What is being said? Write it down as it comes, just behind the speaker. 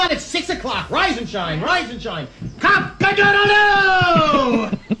It's 6 o'clock. Rise and shine. Rise and shine.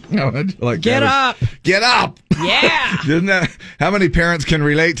 Cock-a-doodle-doo! Get up. Get up. Yeah. Isn't that, how many parents can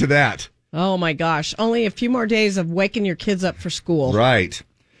relate to that? Oh, my gosh. Only a few more days of waking your kids up for school. Right.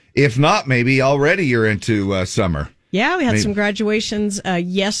 If not, maybe already you're into summer. Yeah, we had some graduations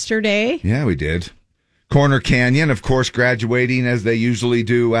yesterday. Yeah, we did. Corner Canyon, of course, graduating as they usually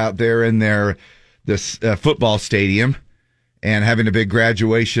do out there in this football stadium, and having a big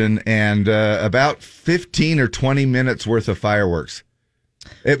graduation and about 15 or 20 minutes worth of fireworks.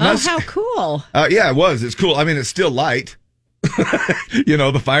 How cool. Yeah, it was. It's cool. I mean, it's still light.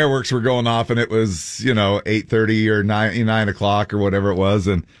 The fireworks were going off and it was, 8:30 or 9 o'clock or whatever it was.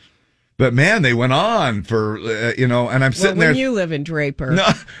 But man, they went on for, and I'm sitting there. When you live in Draper. No,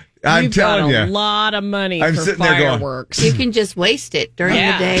 I'm telling you. You've got a lot of money for fireworks. You can just waste it during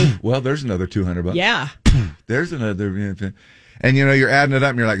the day. Well, there's another $200. Yeah. There's another. And, you're adding it up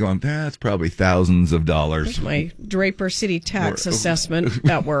and you're like going, that's probably thousands of dollars. There's my Draper City tax assessment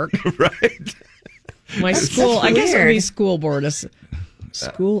at work. Right. My school, I guess it would be school board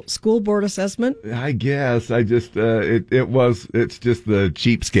assessment. I guess. I just, it's just the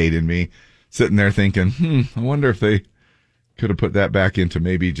cheapskate in me sitting there thinking, I wonder if they could have put that back into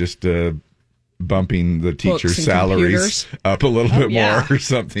maybe just bumping the teachers' salaries up a little bit more or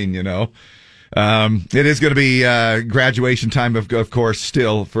something, It is going to be graduation time, of course,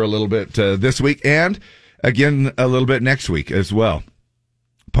 still for a little bit this week and again a little bit next week as well.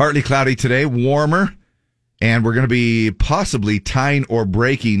 Partly cloudy today, warmer, and we're going to be possibly tying or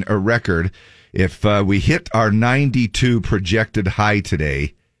breaking a record if we hit our 92 projected high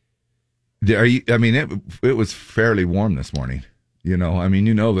today. It was fairly warm this morning.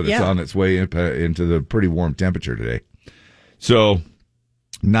 That it's on its way into the pretty warm temperature today. So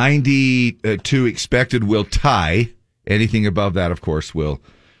 92 expected will tie. Anything above that, of course, will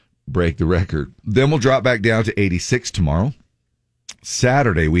break the record. Then we'll drop back down to 86 tomorrow.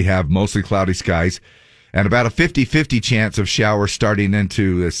 Saturday, we have mostly cloudy skies and about a 50-50 chance of showers starting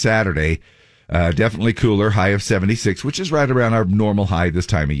into Saturday. Definitely cooler, high of 76, which is right around our normal high this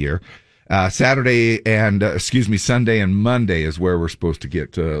time of year. Sunday and Monday is where we're supposed to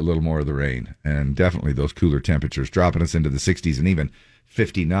get a little more of the rain, and definitely those cooler temperatures dropping us into the 60s and even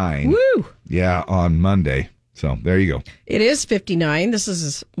 59. Woo! Yeah, on Monday. So there you go. It is 59. This is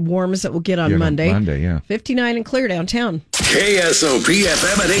as warm as it will get on Monday. Monday, yeah. 59 and clear downtown. KSOP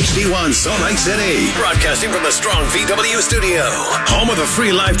FM at HD1 Salt Lake City. Broadcasting from the Strong VW studio. Home of a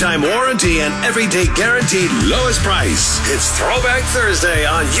free lifetime warranty and everyday guaranteed lowest price. It's Throwback Thursday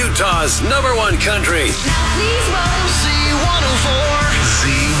on Utah's #1 country. Z104.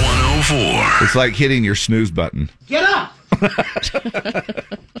 Z104. It's like hitting your snooze button. Get up!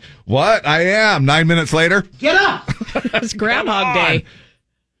 What? I am. 9 minutes later? Get up! It's Groundhog Day.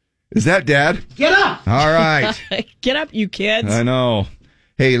 Is that Dad? Get up! All right. Get up, you kids. I know.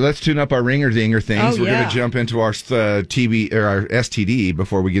 Hey, let's tune up our ringer-dinger things. We're going to jump into our TB or our STD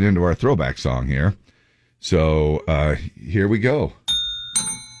before we get into our throwback song here. So here we go.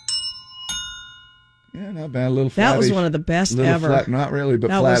 Yeah, not bad. A little flat. That was one of the best ever. Flat, not really, but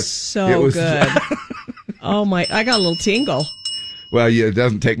that flat. That was so good. Oh, my. I got a little tingle. Well, it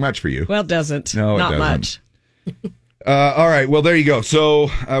doesn't take much for you. Well, it doesn't. No, not it doesn't. much. All right. Well, there you go. So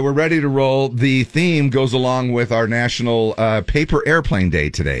we're ready to roll. The theme goes along with our National Paper Airplane Day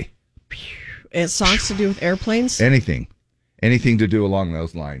today. It's songs to do with airplanes? Anything to do along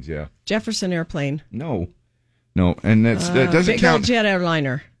those lines, yeah. Jefferson Airplane. No. And it doesn't big count. Old jet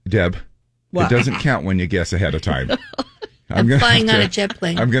airliner. Deb, what? It doesn't count when you guess ahead of time. I'm flying on a jet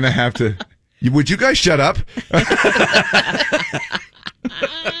plane. I'm going to have to. Would you guys shut up?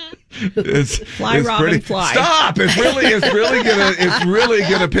 Fly, Robin, fly. Stop! It's really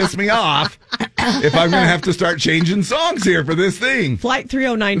gonna piss me off if I'm gonna have to start changing songs here for this thing. Flight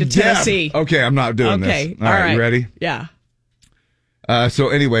 309 to Tennessee. Deb. Okay, I'm not doing this. All right, you ready? Yeah. So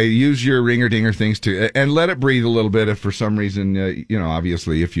anyway, use your ringer-dinger things and let it breathe a little bit if for some reason,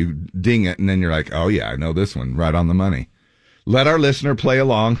 obviously if you ding it and then you're like, oh yeah, I know this one, right on the money. Let our listener play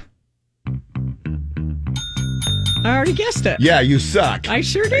along. I already guessed it. Yeah, you suck. I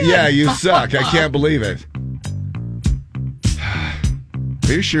sure did. Yeah, you suck. I can't believe it.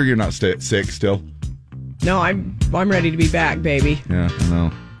 Are you sure you're not sick still? No, I'm ready to be back, baby. Yeah,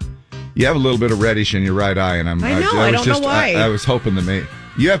 no. You have a little bit of reddish in your right eye, and I don't know why. I was hoping that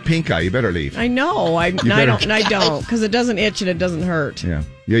you have pink eye. You better leave. I know. I don't because it doesn't itch and it doesn't hurt. Yeah,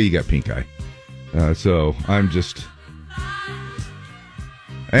 you got pink eye. So I'm just.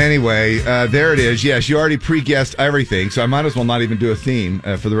 Anyway, there it is. Yes, you already pre-guessed everything, so I might as well not even do a theme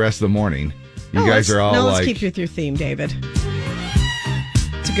for the rest of the morning. You guys are all let's keep with your theme, David.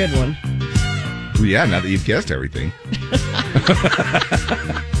 It's a good one. Well, yeah, now that you've guessed everything.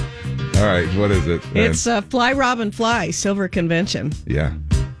 All right, what is it? It's Fly, Robin, Fly, Silver Convention. Yeah.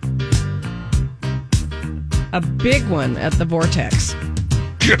 A big one at the Vortex.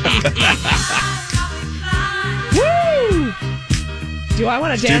 Woo! Do I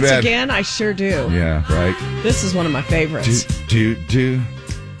want to dance again? I sure do. Yeah, right. This is one of my favorites. Do.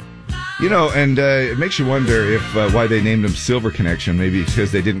 You know, and it makes you wonder if why they named them Silver Connection. Maybe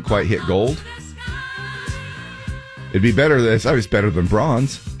because they didn't quite hit gold. It'd be better. It's always better than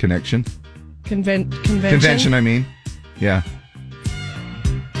Bronze Connection. Convention. I mean, yeah.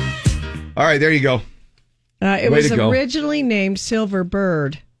 All right, there you go. It was originally named Silver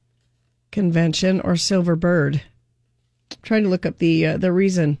Bird Convention or Silver Bird. I'm trying to look up the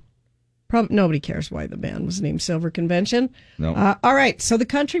reason. Probably nobody cares why the band was named Silver Convention. No. All right. So the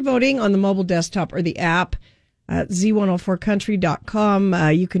country voting on the mobile desktop or the app at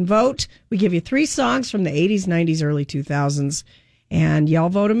z104country.com. You can vote. We give you 3 songs from the 80s, 90s, early 2000s. And y'all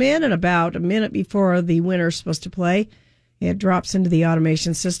vote them in. And about a minute before the winner's supposed to play, it drops into the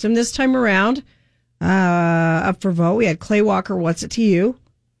automation system. This time around, up for vote, we had Clay Walker, What's It to You?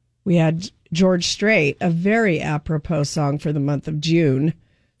 We had George Strait, a very apropos song for the month of June.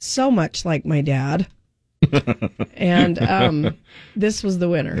 So much like my dad. And this was the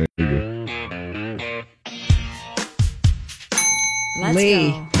winner. Let's Lee.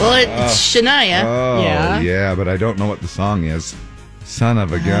 go. Well, it's Shania. Oh, Yeah. but I don't know what the song is. Son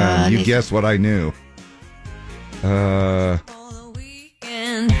of a gun. You guessed what I knew. Oh,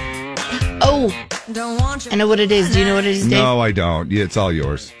 I know what it is. Do you know what it is, Dave? No, I don't. It's all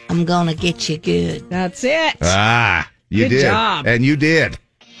yours. I'm gonna get you good. That's it. You Good did. job. And you did.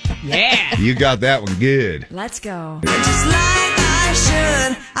 Yeah. You got that one good. Let's go. Just like I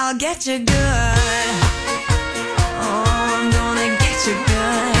should, I'll get you good. Oh, I'm gonna get you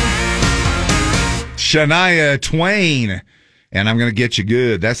good. Shania Twain. And I'm going to get you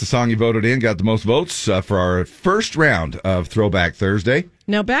good. That's the song you voted in. Got the most votes for our first round of Throwback Thursday.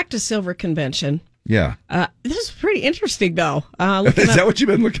 Now back to Silver Convention. Yeah. This is pretty interesting, though. Is that what you've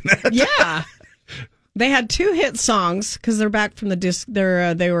been looking at? Yeah. They had 2 hit songs because they're back from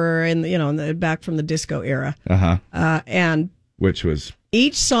the they were in the back from the disco era. And which was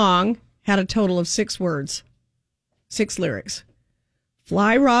each song had a total of 6 words, 6 lyrics.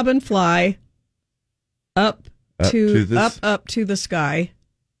 Fly, Robin, fly, up to the sky,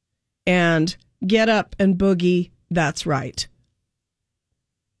 and get up and boogie. That's right.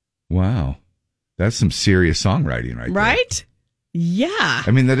 Wow, that's some serious songwriting, right? Yeah. I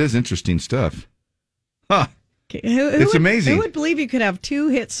mean, that is interesting stuff. Huh. It's amazing. Who would believe you could have 2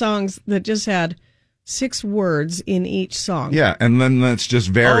 hit songs that just had 6 words in each song? Yeah, and then let's just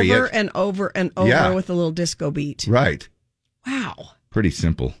vary over it. and over and over with a little disco beat. Right. Wow. Pretty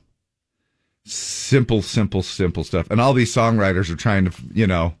simple. Simple stuff. And all these songwriters are trying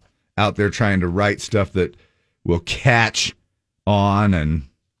to, out there trying to write stuff that will catch on, and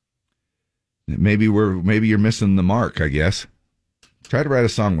maybe you're missing the mark, I guess. Try to write a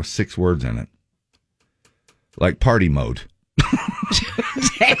song with 6 words in it. Like Party Mode.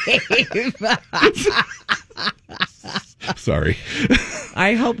 Dave. Sorry.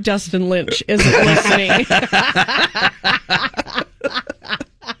 I hope Dustin Lynch isn't listening.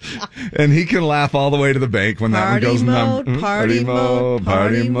 And he can laugh all the way to the bank when that one goes. Party mode.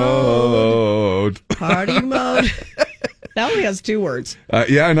 Party mode. That only has 2 words.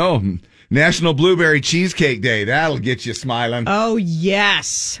 Yeah, I know. National Blueberry Cheesecake Day. That'll get you smiling. Oh,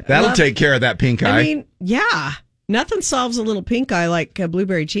 yes. That'll take care of that pink eye. I mean, yeah. Nothing solves a little pink eye like a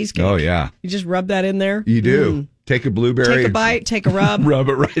blueberry cheesecake. Oh, yeah. You just rub that in there. You do. Take a blueberry. Take a bite, take a rub. Rub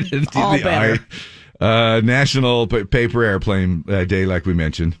it right into All the better. eye. National Paper Airplane Day, like we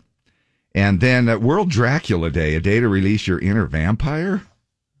mentioned. And then World Dracula Day, a day to release your inner vampire.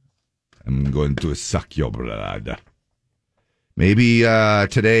 I'm going to suck your blood. Maybe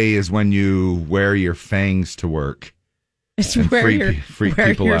today is when you wear your fangs to work. It's and where freak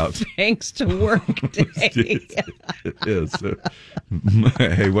people your out. Fangs to work day. It is.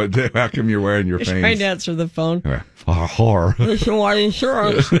 Hey, how come you're wearing your fangs? Trying to answer the phone. Whore. Why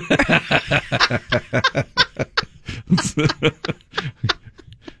insurance?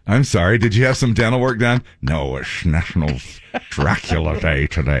 I'm sorry, did you have some dental work done? No, it's National Dracula Day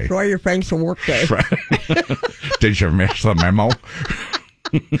today. Why your fangs to work day? Did you miss the memo?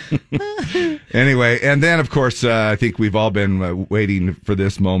 Anyway, and then, of course, I think we've all been waiting for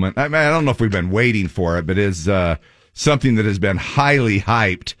this moment. I don't know if we've been waiting for it, but it is something that has been highly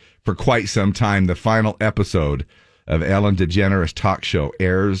hyped for quite some time. The final episode of Ellen DeGeneres' talk show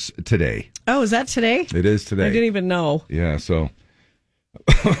airs today. Oh, is that today? It is today. I didn't even know. Yeah, so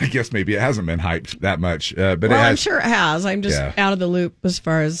I guess maybe it hasn't been hyped that much, but Well, it has. I'm sure it has. I'm just Yeah. out of the loop as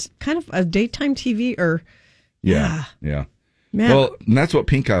far as kind of a daytime TV or Yeah. Man. Well, and that's what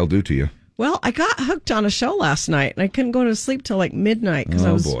pink eye will do to you. Well, I got hooked on a show last night, and I couldn't go to sleep till like midnight because I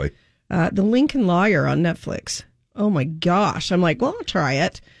Oh was boy. The Lincoln Lawyer on Netflix. Oh my gosh! I'm like, well, I'll try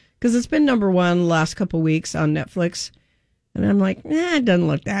it because it's been number one the last couple weeks on Netflix, and I'm like, it doesn't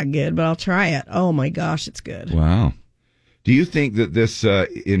look that good, but I'll try it. Oh my gosh, it's good. Wow. Do you think that this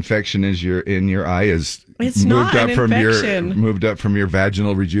infection in your eye is It's moved not up an from infection. moved up from your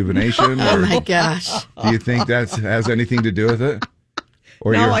vaginal rejuvenation? Oh or my gosh. do you think that has anything to do with it?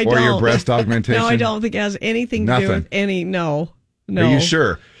 Or No, I your don't. breast augmentation? No, I don't think it has anything to do Nothing. with any. No. Are you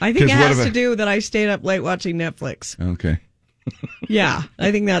sure? I think it 'Cause what has if to do that I stayed up late watching Netflix. Okay. Yeah,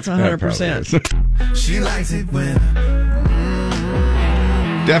 I think that's 100%. She likes it when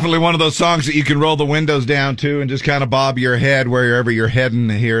Definitely one of those songs that you can roll the windows down to and just kind of bob your head wherever you're heading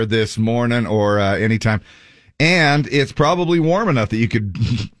here this morning or anytime. And it's probably warm enough that you could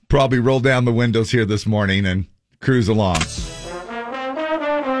probably roll down the windows here this morning and cruise along.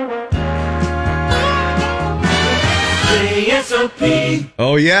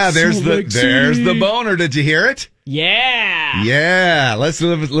 Oh yeah, there's the boner. Did you hear it? Yeah. Yeah, let's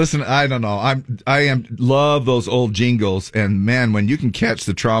listen. I don't know. I love those old jingles, and man, when you can catch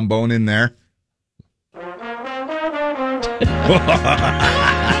the trombone in there. I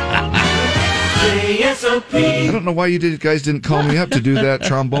don't know why you guys didn't call me up to do that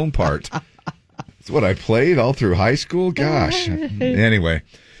trombone part. It's what I played all through high school. Gosh. Anyway.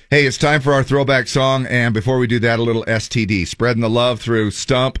 Hey, it's time for our throwback song, and before we do that, a little STD. Spreading the love through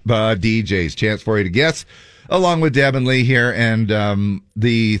Stump DJs. Chance for you to guess, along with Deb and Lee here, and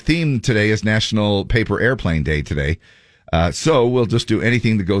the theme today is National Paper Airplane Day today. So we'll just do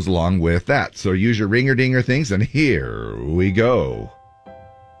anything that goes along with that. So use your ringer-dinger things, and here we go.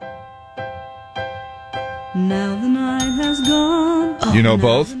 Now the night has gone. You know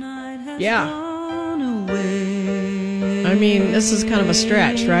both? Yeah. Gone away. I mean, this is kind of a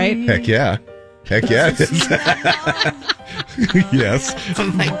stretch, right? Heck yeah. Heck yeah, it is. Yes.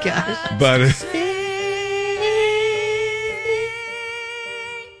 Oh my gosh.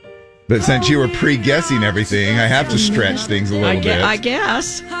 But since you were pre-guessing everything, I have to stretch things a little bit. I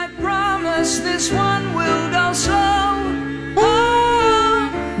guess. I promise this one will go slow. Oh,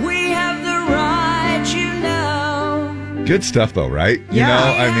 we have the right, you know. Good stuff, though, right? You Yeah.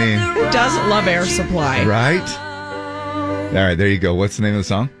 know, I mean, Who doesn't love Air Supply? right? All right, there you go. What's the name of the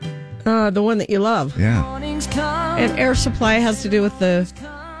song? The one that you love. Yeah. Mornings come. And Air Supply has to do with the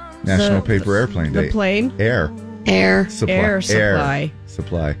National Paper Airplane Day. the plane. Air. Air. Supply. Air supply.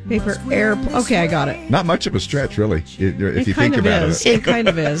 Supply. Paper air. Okay, I got it. Not much of a stretch, really, if you kind think of about is. it. It kind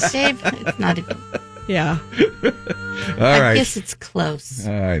of is. Dave, it's not a, Yeah. All I right. guess it's close.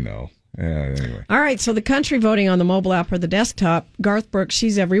 I know. Yeah, anyway. All right. So the country voting on the mobile app or the desktop, Garth Brooks,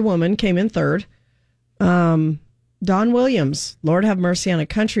 She's Every Woman, came in third. Don Williams, Lord Have Mercy on a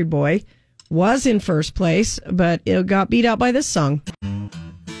Country Boy, was in first place, but it got beat out by this song.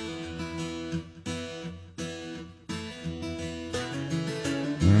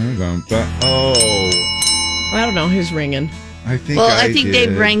 Oh, I don't know who's ringing. I think Well, I think did.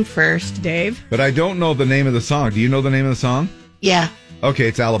 Dave rang first. Dave? But I don't know the name of the song. Do you know the name of the song? Yeah. Okay,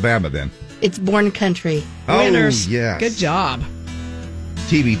 it's Alabama then. It's Born Country. Winners. Oh, yes. Good job.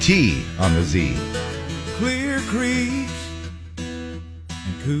 TBT on the Z. clear creeks and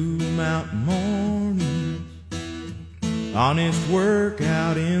cool mountain mornings, honest work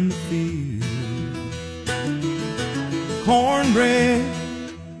out in the field, cornbread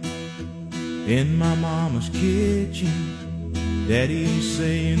in my mama's kitchen, daddy's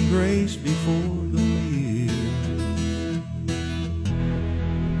saying grace before the meal.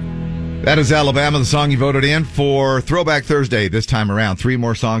 That is Alabama, the song you voted in for Throwback Thursday this time around. 3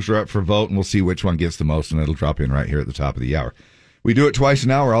 more songs are up for vote, and we'll see which one gets the most, and it'll drop in right here at the top of the hour. We do it twice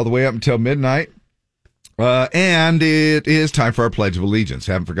an hour, all the way up until midnight. And it is time for our Pledge of Allegiance.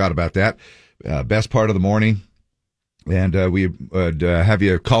 Haven't forgot about that. Best part of the morning. And we would have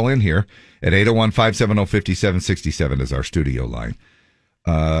you call in here at 801-570-5767 is our studio line.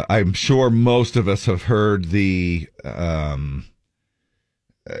 I'm sure most of us have heard the...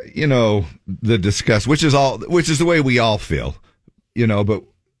 the discuss, which is the way we all feel, but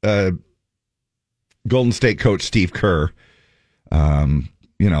Golden State coach Steve Kerr,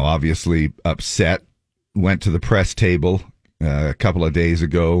 obviously upset, went to the press table a couple of days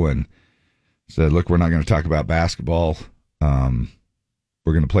ago and said, look, we're not going to talk about basketball. We're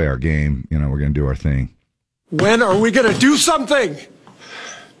going to play our game. We're going to do our thing. When are we going to do something?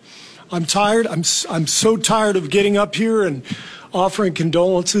 I'm tired. I'm so tired of getting up here and offering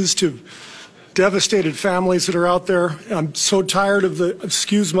condolences to devastated families that are out there. I'm so tired of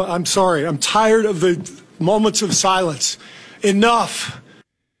I'm sorry, I'm tired of the moments of silence. Enough.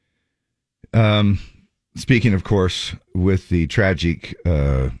 Speaking, of course, with the tragic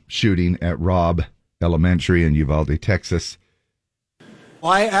shooting at Robb Elementary in Uvalde, Texas.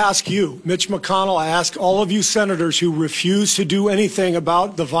 I ask you, Mitch McConnell, I ask all of you senators who refuse to do anything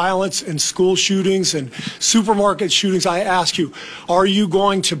about the violence and school shootings and supermarket shootings, I ask you, are you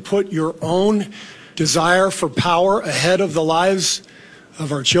going to put your own desire for power ahead of the lives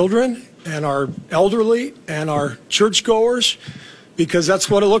of our children and our elderly and our churchgoers? Because that's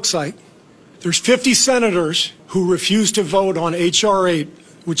what it looks like. There's 50 senators who refuse to vote on H.R. 8,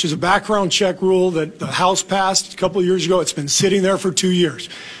 which is a background check rule that the House passed a couple of years ago. It's been sitting there for 2 years.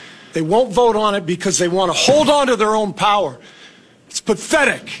 They won't vote on it because they want to hold on to their own power. It's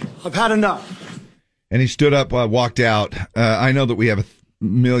pathetic. I've had enough. And he stood up, walked out. I know that we have a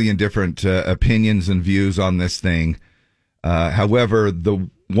million different opinions and views on this thing. However, the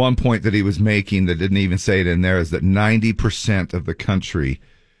one point that he was making that didn't even say it in there is that 90% of the country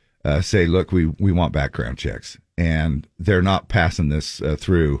say, look, we want background checks. And they're not passing this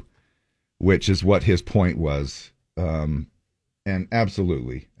through, which is what his point was. And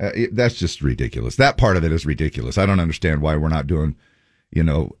absolutely, that's just ridiculous. That part of it is ridiculous. I don't understand why we're not doing,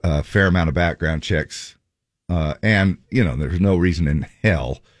 a fair amount of background checks. And, there's no reason in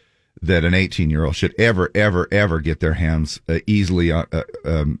hell that an 18-year-old should ever get their hands easily on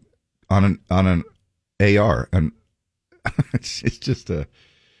an AR. And it's just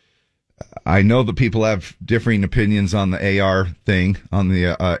I know that people have differing opinions on the AR thing, on the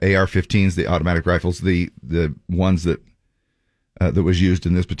AR-15s, the automatic rifles, the ones that was used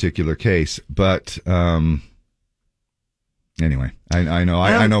in this particular case. But anyway, I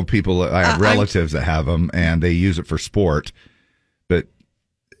know people. I have relatives that have them, and they use it for sport. But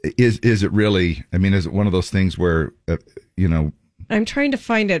is it really? I mean, is it one of those things where I'm trying to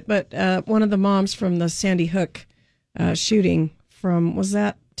find it, but one of the moms from the Sandy Hook shooting was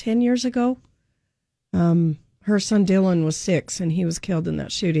that 10 years ago? Her son Dylan was 6 and he was killed in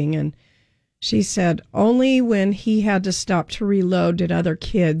that shooting. And she said only when he had to stop to reload did other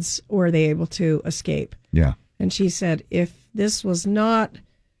kids were they able to escape. Yeah. And she said, if this was not,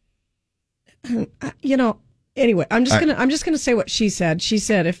 anyway, I'm just gonna say what she said. She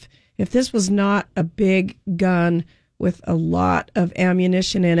said, if this was not a big gun with a lot of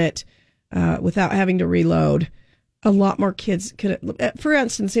ammunition in it, without having to reload, a lot more kids could. For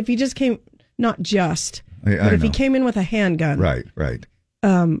instance, if he just came, not just, but if he came in with a handgun, right,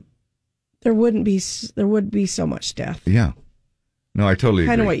 there would be so much death. Yeah, no, I totally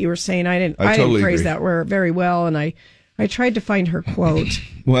kind agree. of what you were saying. I didn't totally phrase agree. that very well, and I tried to find her quote.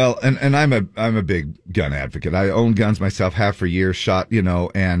 Well, and I'm a big gun advocate. I own guns myself, have for years, shot,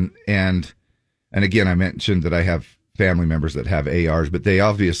 and again, I mentioned that I have family members that have ARs, but they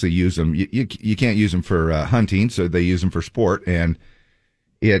obviously use them. You can't use them for hunting, so they use them for sport, and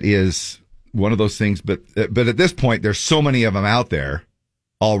it is one of those things. But at this point, there's so many of them out there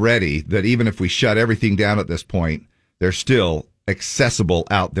already that even if we shut everything down at this point, they're still accessible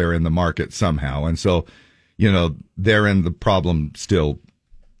out there in the market somehow, and so therein the problem still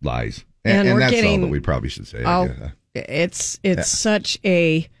lies, and that's all that we probably should say. It's such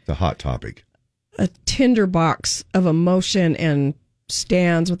it's a hot topic. A tinderbox of emotion and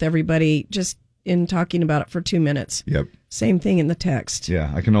stands with everybody just in talking about it for 2 minutes. Yep. Same thing in the text.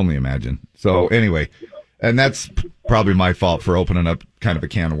 Yeah, I can only imagine. So anyway, and that's probably my fault for opening up kind of a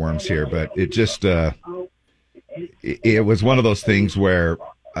can of worms here, but it just, it was one of those things where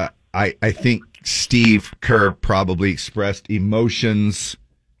I think Steve Kerr probably expressed emotions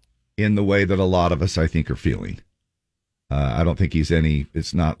in the way that a lot of us, I think, are feeling. I don't think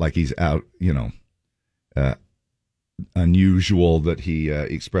it's not like he's out, unusual that he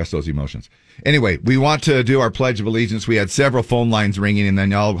expressed those emotions. Anyway, we want to do our Pledge of Allegiance. We had several phone lines ringing and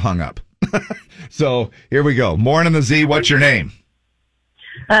then y'all hung up. So here we go. Morning, the Z. What's your name?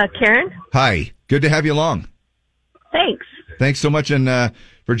 Karen. Hi. Good to have you along. Thanks. Thanks so much and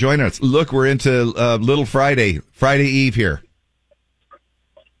for joining us. Look, we're into Little Friday Eve here.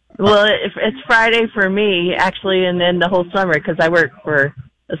 Well, it's Friday for me, actually, and then the whole summer because I work for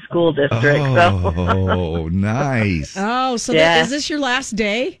a school district. Oh, nice. Oh, so Yeah. is this your last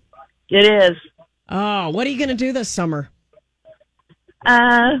day? It is. Oh, what are you going to do this summer?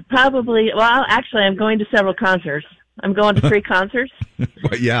 Probably. Well, actually, I'm going to several concerts. I'm going to 3 concerts,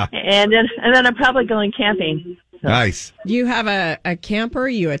 Yeah. and then I'm probably going camping. So, Nice. Do you have a camper? Are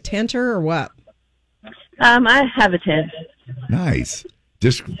you a tenter or what? I have a tent. Nice.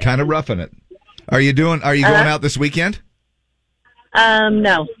 Just kind of roughing it. Are you going out this weekend?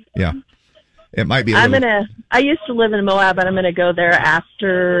 No. Yeah. It might be a I'm little... I used to live in Moab, and I'm going to go there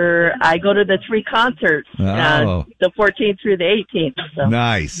after I go to the 3 concerts, Oh. the 14th through the 18th. So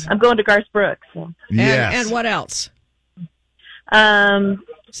Nice. I'm going to Garth Brooks. So. Yes. And what else? The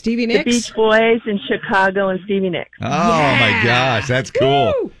Stevie Nicks? Beach Boys in Chicago and Stevie Nicks. Oh, my gosh. That's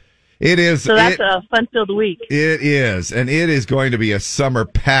cool. Woo! It is. So that's a fun-filled week. It is. And it is going to be a summer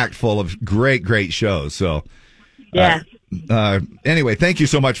packed full of great, great shows. So, Yeah. Anyway, thank you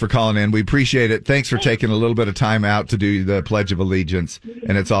so much for calling in. We appreciate it. Thanks for taking a little bit of time out to do the Pledge of Allegiance,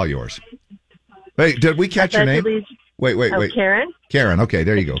 and it's all yours. Wait, did we catch your name? Wait. Karen? Karen. Okay,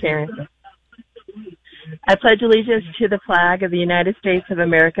 there you go. Karen. I pledge allegiance to the flag of the United States of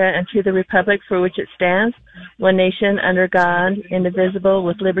America and to the republic for which it stands, one nation under God, indivisible,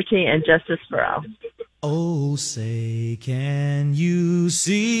 with liberty and justice for all. Oh, say, can you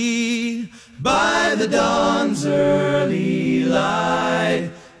see by the dawn's early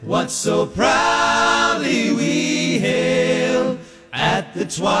light what so proudly we hailed at the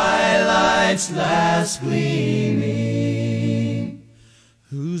twilight's last gleaming,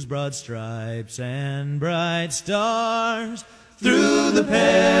 whose broad stripes and bright stars through the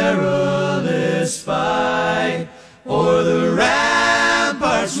perilous fight o'er the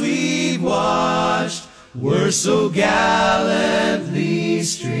ramparts we've watched were so gallantly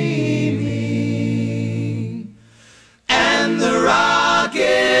streaming, and the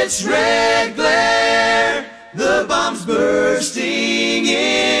rocket's red glare, the bombs bursting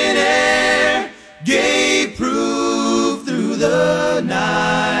in air, gave proof through the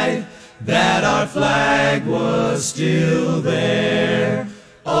night that our flag was still there.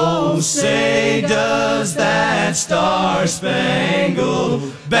 Oh, say, does that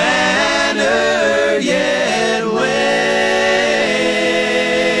star-spangled banner yet wave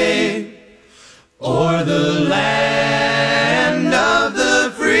o'er the land of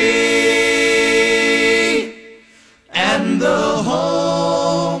the free and the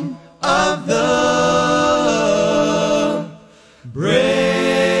home of the brave?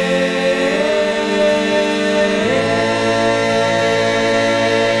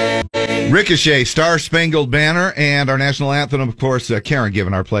 Ricochet, Star Spangled Banner, and our national anthem, of course, Karen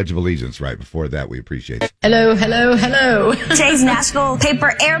giving our Pledge of Allegiance right before that. We appreciate it. Hello, hello, hello. Today's National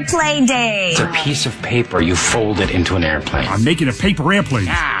Paper Airplane Day. It's a piece of paper. You fold it into an airplane. I'm making a paper airplane.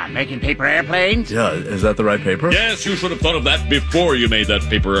 Ah, making paper airplanes? Yeah, is that the right paper? Yes, you should have thought of that before you made that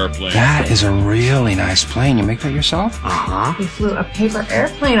paper airplane. That is a really nice plane. You make that yourself? Uh-huh. We flew a paper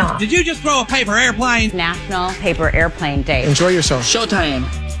airplane off. Did you just throw a paper airplane? National Paper Airplane Day. Enjoy yourself. Showtime.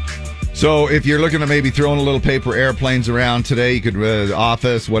 So if you're looking at maybe throwing a little paper airplanes around today, you could,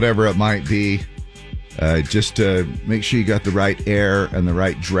 office, whatever it might be, just make sure you got the right air and the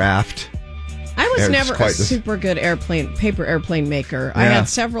right draft. I was It's never quite a the- super good paper airplane maker. I Yeah. had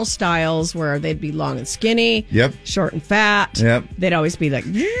several styles where they'd be long and skinny, Yep. short and fat. Yep. They'd always be like,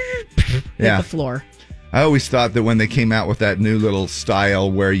 hit Yeah. the floor. I always thought that when they came out with that new little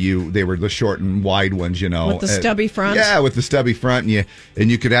style where they were the short and wide ones, you know, With the stubby front? Yeah, with the stubby front, and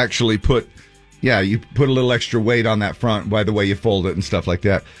you could actually put a little extra weight on that front by the way you fold it and stuff like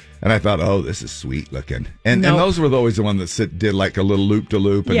that. And I thought, oh, this is sweet looking. And Nope. those were always the ones that did like a little loop to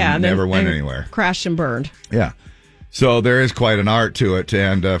loop and And never then- went and anywhere. Crashed and burned. Yeah. So there is quite an art to it.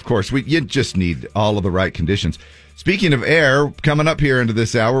 And of course, you just need all of the right conditions. Speaking of air, coming up here into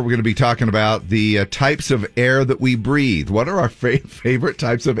this hour, we're going to be talking about the types of air that we breathe. What are our favorite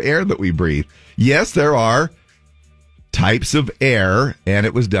types of air that we breathe? Yes, there are types of air, and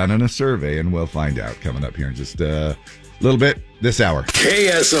it was done in a survey, and we'll find out coming up here in just a little bit this hour.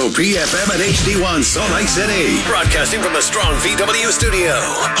 KSOP FM and HD1 Salt Lake City. Broadcasting from the Strong VW studio.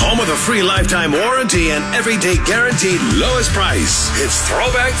 Home of a free lifetime warranty and everyday guaranteed lowest price. It's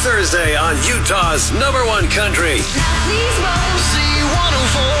Throwback Thursday on Utah's #1 country. Please vote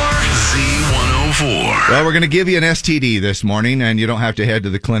Z104. Z104. Well, we're going to give you an STD this morning, and you don't have to head to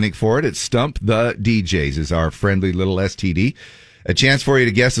the clinic for it. It's Stump the DJs is our friendly little STD. A chance for you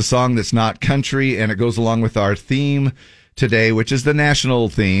to guess a song that's not country, and it goes along with our theme today, which is the national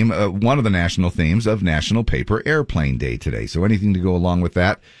theme, one of the national themes of National Paper Airplane Day today. So anything to go along with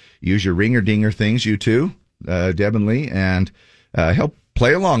that. Use your ringer-dinger things, you two, Deb and Lee, and help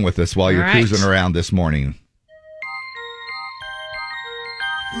play along with us while you're All right. cruising around this morning.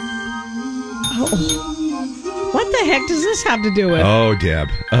 What the heck does this have to do with? Oh, Deb.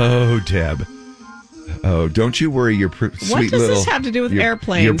 Oh, Deb. Oh, don't you worry your sweet does little... this have to do with your-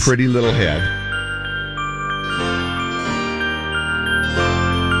 airplanes? Your pretty little head.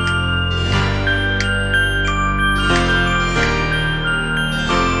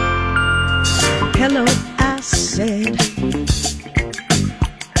 Hello, I said.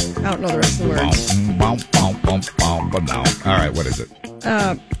 don't know the rest of the words. All right, what is it?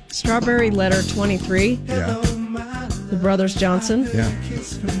 Strawberry Letter 23. Yeah. The Brothers Johnson. Yeah.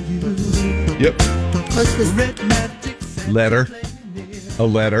 Yep. What's this? Letter. A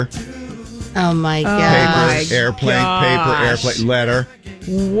letter. Oh my god. Paper, airplane, letter.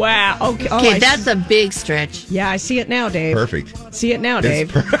 Wow. Okay. Oh, Okay, that's a big stretch. Yeah, I see it now, Dave. Perfect. See it now,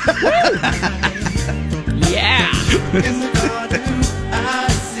 Dave. Yeah.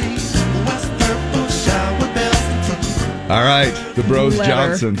 All right. The Bros Letter.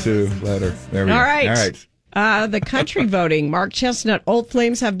 Johnson, too. Letter. There we go. All right. All right. The country voting. Mark Chestnut, Old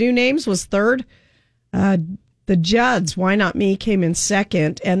Flames Have New Names, was third. The Judds, Why Not Me, came in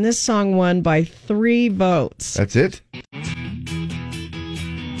second. And this song won by 3 votes. That's it?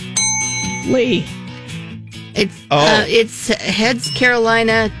 Lee. It's Heads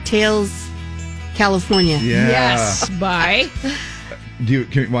Carolina, Tails California. Yeah. Yes, by Do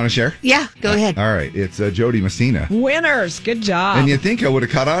you want to share? Yeah, go ahead. All right. It's Jody Messina. Winners. Good job. And you'd think I would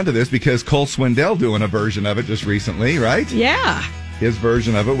have caught on to this because Cole Swindell doing a version of it just recently, right? Yeah. His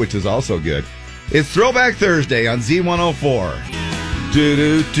version of it, which is also good. It's Throwback Thursday on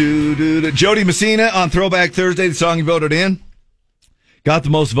Z104. Jody Messina on Throwback Thursday, the song you voted in. Got the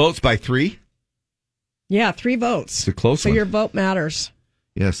most votes by 3. Yeah, 3 votes. It's a close one. So your vote matters.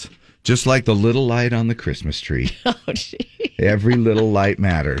 Yes. Just like the little light on the Christmas tree. Oh, gee. Every little light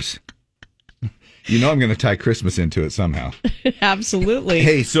matters. You know I'm going to tie Christmas into it somehow. Absolutely.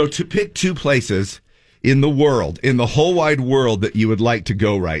 Hey, so to pick 2 places in the world, in the whole wide world that you would like to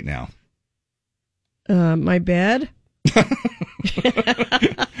go right now. My bed.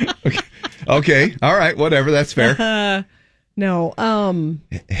 Okay. All right. Whatever. That's fair. No.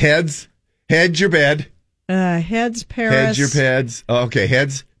 Heads your bed. Heads, Paris. Heads your beds. Okay.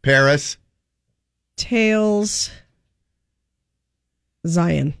 Heads, Paris. Tails,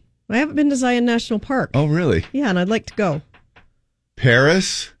 Zion. I haven't been to Zion National Park. Oh, really? Yeah, and I'd like to go.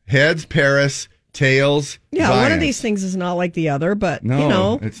 Paris, heads, Paris, tails, Yeah, Zion. one of these things is not like the other, but, No, you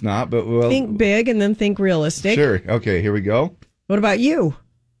know. it's not, but well. Think big and then think realistic. Sure. Okay, here we go. What about you?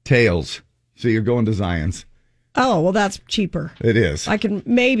 Tails. So you're going to Zion's. Oh, well, that's cheaper. It is. I can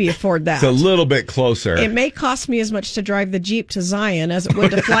maybe afford that. It's a little bit closer. It may cost me as much to drive the Jeep to Zion as it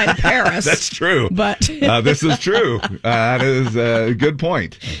would to fly to Paris. That's true. But this is true. That is a good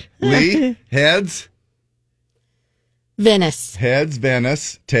point. Lee, heads. Venice. Heads,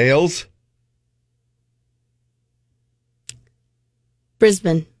 Venice. Tails.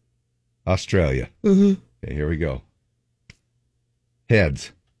 Brisbane. Australia. Mm-hmm. Okay, here we go.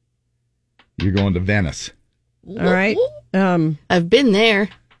 Heads. You're going to Venice. All right. I've been there.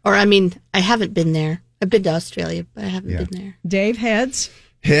 Or, I mean, I haven't been there. I've been to Australia, but I haven't been there. Dave, heads.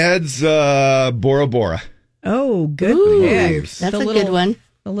 Heads, Bora Bora. Oh, good Ooh, pick. that's a good one.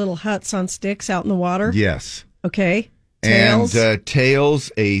 The little huts on sticks out in the water. Yes. Okay. Tails. And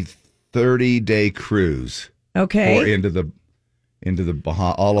Tails, a 30-day cruise. Okay. Or into the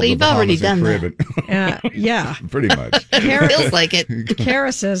Bahamas, all of the you've Bahamas already and done Caribbean. Yeah. Pretty much. Feels like it.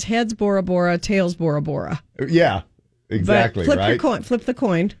 Kara says heads Bora Bora, tails Bora Bora. Yeah, exactly. But flip right. your coin. Flip the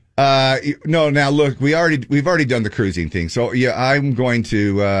coin. No, now look, we've already done the cruising thing. So yeah, I'm going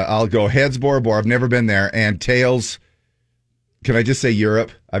to. I'll go heads Bora Bora. I've never been there, and tails. Can I just say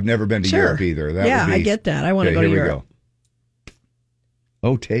Europe? I've never been to Sure. Europe either. That Yeah, would be, I get that. I want to go to here Europe. We go.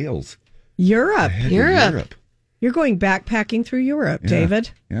 Oh, tails. Europe. Head to Europe. You're going backpacking through Europe, David.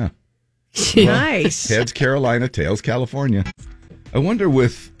 Yeah. Nice. Heads Carolina, tails California. I wonder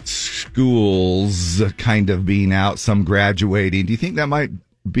with schools kind of being out, some graduating, do you think that might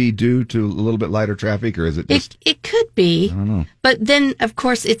be due to a little bit lighter traffic, or is it just... It could be. I don't know. But then, of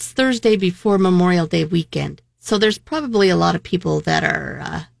course, it's Thursday before Memorial Day weekend. So there's probably a lot of people that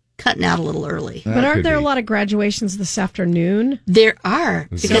are cutting out a little early. But aren't there a lot of graduations this afternoon? There are,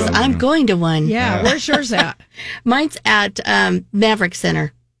 because I'm going to one. Yeah, where's yours at? Mine's at Maverick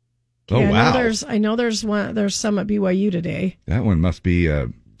Center. Oh, Yeah, wow. I know there's one. There's some at BYU today. That one must be a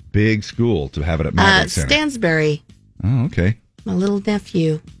big school to have it at Maverick Center. Stansbury. Oh, okay. My little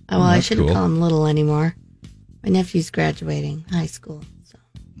nephew. Oh, well, I shouldn't call him little anymore. My nephew's graduating high school. So.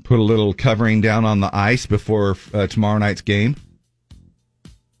 Put a little covering down on the ice before tomorrow night's game.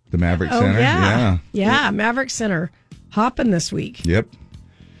 The Maverick Center. Yeah, Maverick Center. Hopping this week. Yep.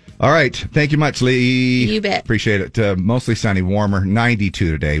 All right. Thank you much, Lee. You bet. Appreciate it. Mostly sunny, warmer.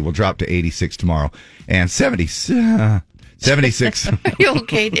 92 today. We'll drop to 86 tomorrow. And 76. Are you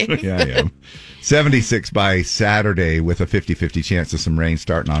okay, Dave? Yeah, I am. 76 by Saturday with a 50-50 chance of some rain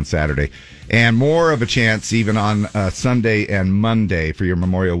starting on Saturday. And more of a chance even on Sunday and Monday for your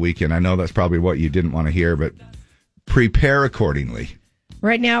Memorial Weekend. I know that's probably what you didn't want to hear, but prepare accordingly.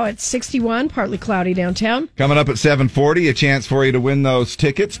 Right now it's 61, partly cloudy downtown. Coming up at 7:40, a chance for you to win those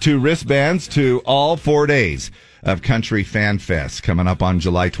tickets, 2 wristbands to all 4 days of Country Fan Fest, coming up on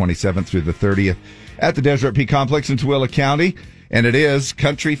July 27th through the 30th at the Deseret Peak Complex in Tooele County. And it is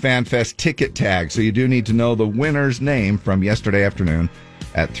Country Fan Fest ticket tag, so you do need to know the winner's name from yesterday afternoon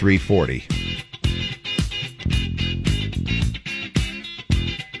at 3:40.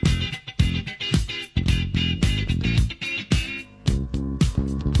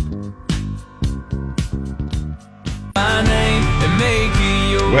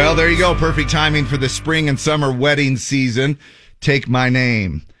 Well, there you go. Perfect timing for the spring and summer wedding season. Take my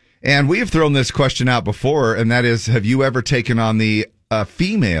name. And we have thrown this question out before, and that is, have you ever taken on the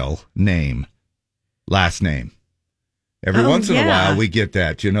female name, last name? Every once in a while, we get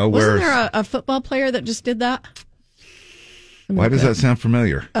that, you know. Wasn't there a football player that just did that? Why does that sound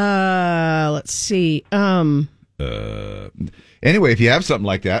familiar? Let's see. Anyway, if you have something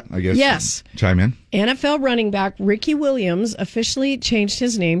like that, I guess. Yes. Chime in. NFL running back Ricky Williams officially changed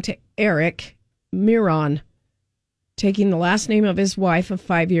his name to Eric Miron, taking the last name of his wife of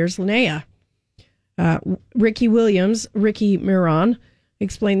 5 years, Linnea. Ricky Miron,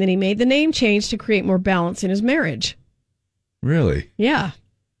 explained that he made the name change to create more balance in his marriage. Really? Yeah.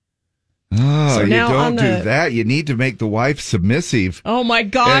 Oh, So you now don't on do the- that. You need to make the wife submissive. Oh my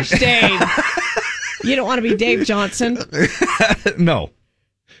gosh, Dave. You don't want to be Dave Johnson. No.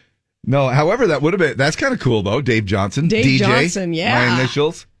 However, that would have been, that's kind of cool though. Dave Johnson. Dave DJ. Johnson, yeah. My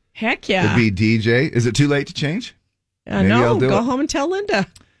initials. Heck yeah. Would be DJ. Is it too late to change? Maybe No, I'll do go it. home and tell Linda.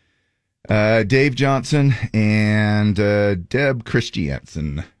 Dave Johnson and Deb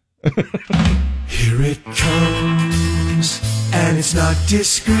Christiansen. Here it comes, and it's not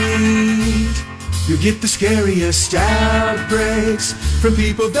discreet. You get the scariest outbreaks from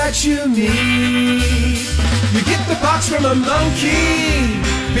people that you meet. You get the pox from a monkey.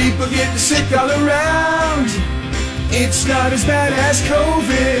 People get sick all around. It's not as bad as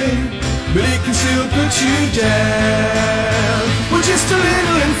COVID, but it can still put you down. We're just a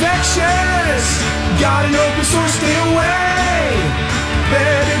little infectious. Got an open source, stay away.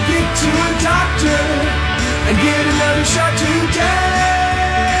 Better get to a doctor and get another shot today.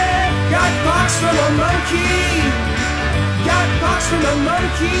 Got pox from a monkey. Got pox from a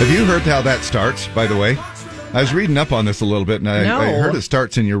monkey. Have you heard how that starts, by the way? I was reading up on this a little bit, and I heard it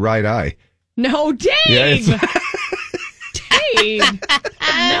starts in your right eye. No, Dave. Yeah, Dave.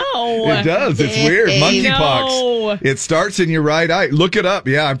 No. It does. It's weird. Monkeypox. No. It starts in your right eye. Look it up.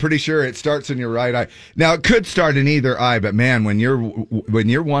 Yeah, I'm pretty sure it starts in your right eye. Now, it could start in either eye, but man, when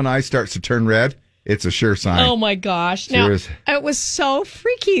your one eye starts to turn red, it's a sure sign. Oh my gosh. Sure Now, is. it was so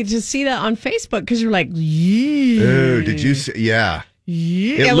freaky to see that on Facebook because you're like, yeah. Oh, did you see? Yeah.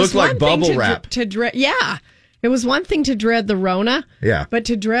 Yeah. It was looked like one thing bubble wrap. To dread, yeah. It was one thing to dread the Rona. Yeah. But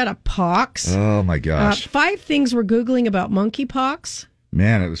to dread a pox. Oh my gosh. 5 things we're Googling about monkeypox.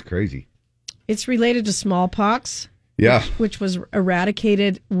 Man, it was crazy. It's related to smallpox. Yeah. Which was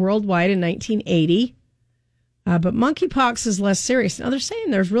eradicated worldwide in 1980. But monkeypox is less serious. Now, they're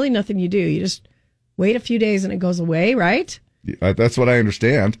saying there's really nothing you do. You just wait a few days and it goes away, right? That's what I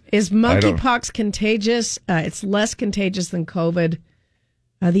understand. Is monkeypox contagious? It's less contagious than COVID.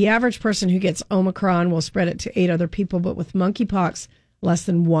 The average person who gets Omicron will spread it to 8 other people, but with monkeypox, less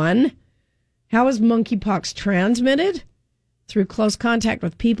than 1. How is monkeypox transmitted? Through close contact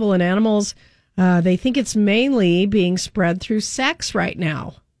with people and animals. They think it's mainly being spread through sex right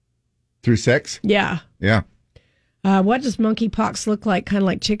now. Through sex? Yeah. Yeah. What does monkeypox look like? Kind of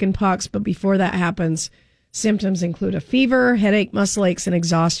like chickenpox, but before that happens, symptoms include a fever, headache, muscle aches, and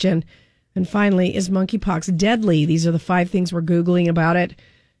exhaustion. And finally, is monkeypox deadly? These are the 5 things we're Googling about it.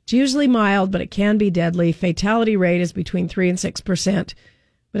 It's usually mild, but it can be deadly. Fatality rate is between 3 and 6%,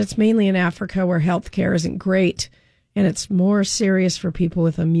 but it's mainly in Africa where health care isn't great, and it's more serious for people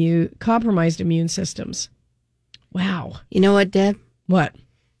with compromised immune systems. Wow. You know what, Deb? What? It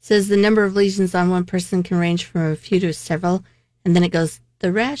says the number of lesions on one person can range from a few to several, and then it goes,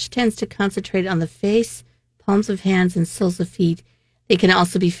 the rash tends to concentrate on the face, palms of hands, and soles of feet. They can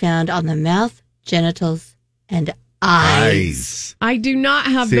also be found on the mouth, genitals, and eyes. I do not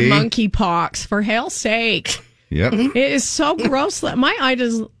have See? the monkeypox, for hell's sake. Yep. It is so gross. My eye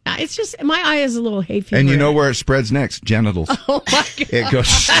is a little hay fever. And you know where it spreads next? Genitals. Oh my God.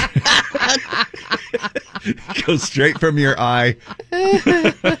 It goes straight from your eye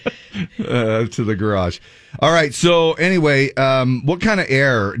to the garage. All right. So anyway, what kind of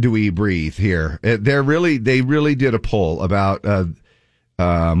air do we breathe here? They really did a poll about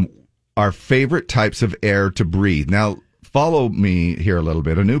our favorite types of air to breathe. Now, follow me here a little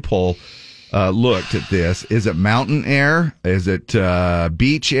bit. A new poll looked at this. Is it mountain air? Is it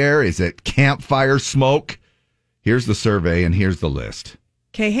beach air? Is it campfire smoke? Here's the survey, and here's the list.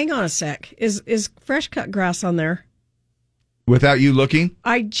 Okay, hang on a sec. Is fresh cut grass on there? Without you looking?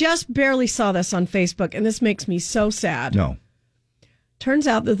 I just barely saw this on Facebook, and this makes me so sad. No. Turns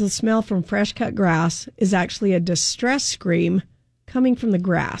out that the smell from fresh cut grass is actually a distress scream coming from the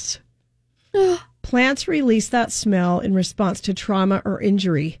grass. Plants release that smell in response to trauma or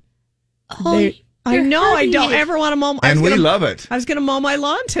injury. I know. I don't ever want to mow. And we love it. I was going to mow my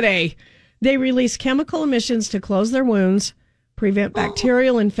lawn today. They release chemical emissions to close their wounds, prevent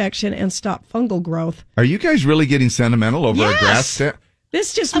bacterial infection, and stop fungal growth. Are you guys really getting sentimental over a grass stem?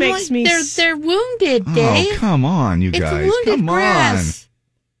 This just makes me... They're wounded, Dave. Oh, come on, you guys. Wounded come grass.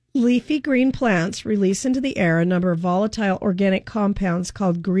 on. Leafy green plants release into the air a number of volatile organic compounds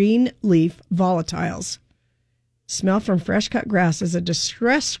called green leaf volatiles. Smell from fresh cut grass is a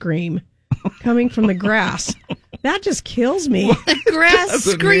distress scream coming from the grass. That just kills me. The grass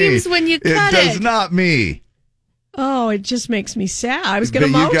screams when you cut it. It does not me. Oh, it just makes me sad. I was going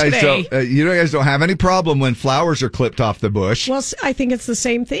to But mow today. You guys don't have any problem when flowers are clipped off the bush. Well, I think it's the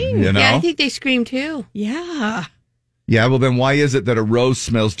same thing. You know? Yeah, I think they scream too. Yeah. Yeah, well, then why is it that a rose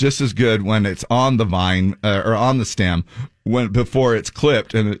smells just as good when it's on the vine or on the stem before it's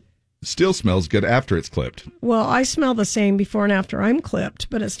clipped, and it still smells good after it's clipped? Well, I smell the same before and after I'm clipped,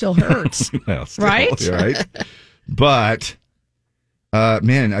 but it still hurts. Well, still, right? Right. But,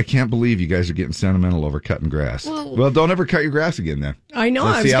 man, I can't believe you guys are getting sentimental over cutting grass. Well, don't ever cut your grass again then. I know.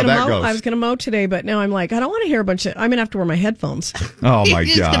 Let's I was see how gonna that mow. goes. I was going to mow today, but now I'm like, I don't want to hear a bunch of. I'm going to have to wear my headphones. Oh my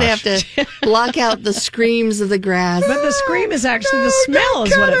You're just going to have to block out the screams of the grass. But the scream is actually the smell,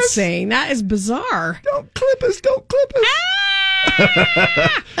 is what it's saying. That is bizarre. Don't clip us. Don't clip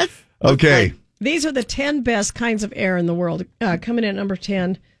us. Okay. These are the 10 best kinds of air in the world. Coming in at number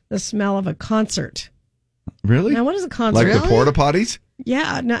 10, the smell of a concert. Really? Now, what is a concert? Like the porta potties?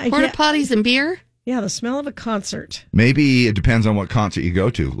 Yeah. Porta potties and beer? Yeah, the smell of a concert. Maybe it depends on what concert you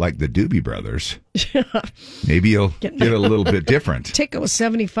go to, like the Doobie Brothers. Maybe you'll get a little bit different. Ticket was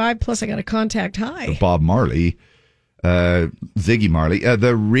 $75, plus I got a contact high. Bob Marley, Ziggy Marley,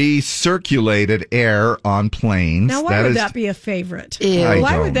 the recirculated air on planes. Now, why would that be a favorite? Ew.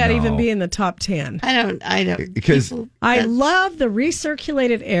 Why would that even be in the top 10? I don't. Because I love the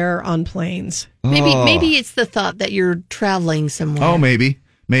recirculated air on planes. Maybe it's the thought that you're traveling somewhere. Oh, maybe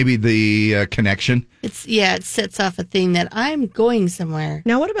the connection. It sets off a thing that I'm going somewhere.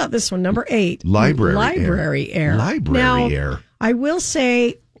 Now, what about this one? Number 8. Library air. Library air. I will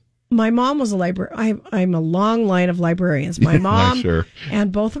say, my mom was a librarian. I'm a long line of librarians. My mom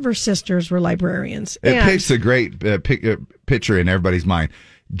and both of her sisters were librarians. It paints a great picture in everybody's mind.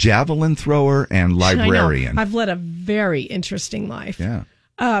 Javelin thrower and librarian. I know. I've led a very interesting life. Yeah.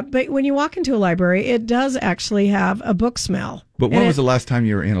 But when you walk into a library, it does actually have a book smell. But when was the last time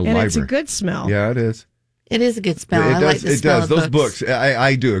you were in a library? And it's a good smell. Yeah, it is. It is a good smell. I like the smell of Those books.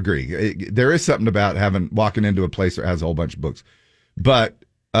 I do agree. There is something about walking into a place that has a whole bunch of books. But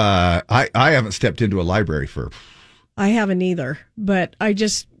I haven't stepped into a library for... I haven't either. But I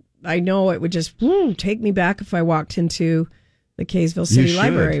know it would just take me back if I walked into the Kaysville City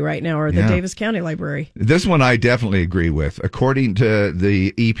Library right now, or the Davis County Library. This one I definitely agree with. According to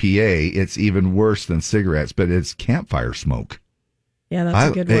the EPA, it's even worse than cigarettes, but it's campfire smoke. Yeah,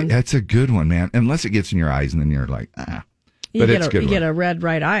 that's a good one. That's a good one, man. Unless it gets in your eyes, and then you're like, ah. But it's good. You get a red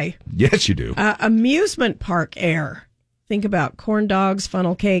right eye. Yes, you do. Amusement park air. Think about corn dogs,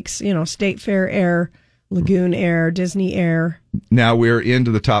 funnel cakes, State Fair air, Lagoon air, Disney air. Now we're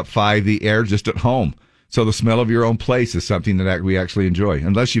into the top 5, the air just at home. So the smell of your own place is something that we actually enjoy,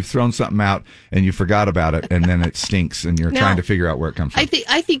 unless you've thrown something out and you forgot about it, and then it stinks, and you're trying to figure out where it comes from.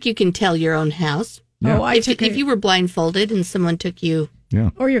 I think you can tell your own house. Yeah. Oh, if you were blindfolded and someone took you.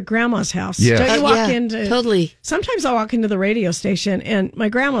 Yeah. Or your grandma's house. Yeah. Don't you walk into... Totally. Sometimes I walk into the radio station, and my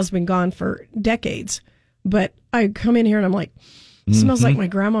grandma's been gone for decades, but I come in here and I'm like, it smells like my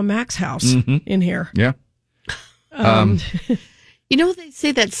grandma Mac's house in here. Yeah. They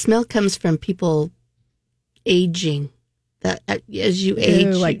say that smell comes from people aging. That as you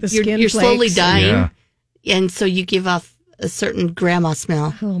age, like the skin you're slowly flakes. dying, and so you give off a certain grandma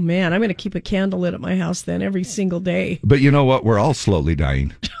smell. Oh man, I'm going to keep a candle lit at my house then every single day. But you know what? We're all slowly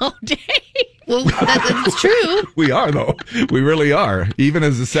dying. Oh, dang. Well, that's true. We are, though. We really are. Even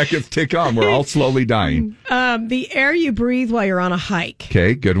as the seconds tick on, we're all slowly dying. The air you breathe while you're on a hike.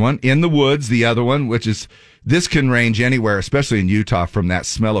 Okay, good one. In the woods, the other one, which is, this can range anywhere, especially in Utah, from that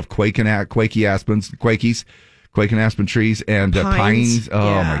smell of quaking aspen trees and pines.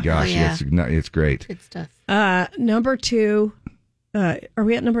 Oh, my gosh. yeah. It's great. Good stuff. Number 2, Are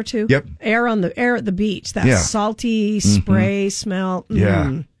we at number 2? Yep. Air at the beach. That Yeah. salty spray smell.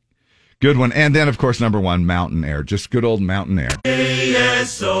 Yeah. Good one. And then, of course, number 1, Mountain Air. Just good old Mountain Air.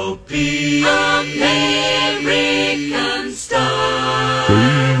 ASOP. American Star.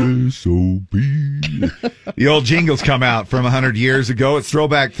 The old jingles come out from 100 years ago. It's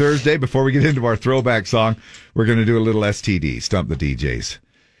Throwback Thursday. Before we get into our throwback song, we're going to do a little STD, Stump the DJs.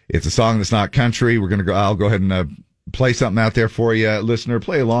 It's a song that's not country. I'll go ahead and play something out there for you, listener.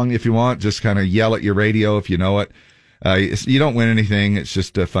 Play along if you want. Just kind of yell at your radio if you know it. You don't win anything. It's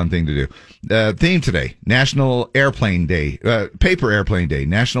just a fun thing to do. Theme today, National Airplane Day, Paper Airplane Day,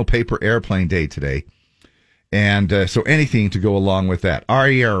 National Paper Airplane Day today. And so anything to go along with that. Are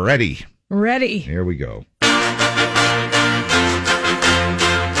you ready? Ready. Here we go.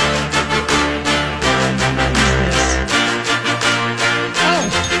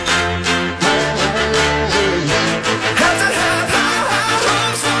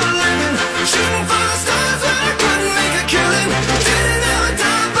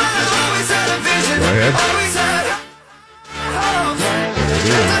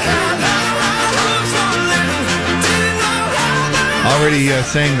 Already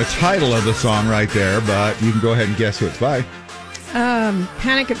saying the title of the song right there, but you can go ahead and guess who it's by.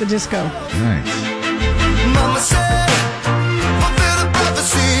 Panic at the Disco. Nice. Mama said, fulfill the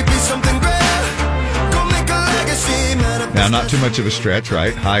prophecy, be something great. Go make a legacy, man. Now, not too much of a stretch,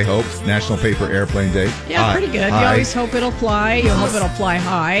 right? High Hopes, National Paper Airplane Day. Yeah, pretty good. You always hope it'll fly. You hope it'll fly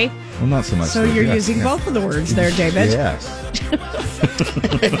high. Well, not so much. So you're using both of the words there, David. Yes.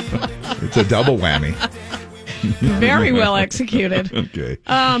 It's a double whammy. Very well executed. Okay.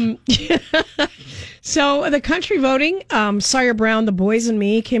 So the country voting, Sawyer Brown, The Boys and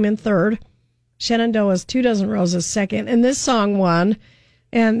Me came in third. Shenandoah's 2 Dozen Roses second. And this song won.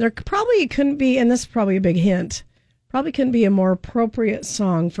 And there probably couldn't be, and this is probably a big hint, probably couldn't be a more appropriate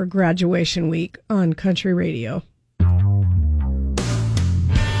song for graduation week on country radio.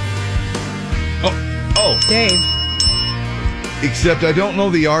 Oh. Dave. Except I don't know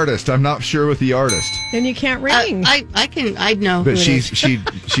the artist. I'm not sure with the artist. Then you can't ring. I know But who she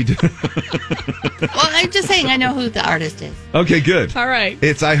did. Well, I'm just saying I know who the artist is. Okay, good. All right.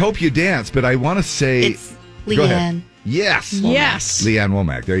 It's I Hope You Dance, but I want to say It's Go ahead. Leanne. Yes. Yes. Leanne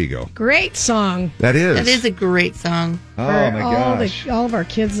Womack. There you go. Great song. That is. That is a great song. Oh For my all gosh. all of our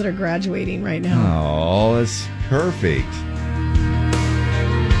kids that are graduating right now. Oh, that's perfect.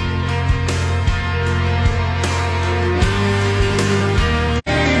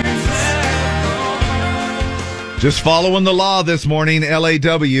 Just following the law this morning,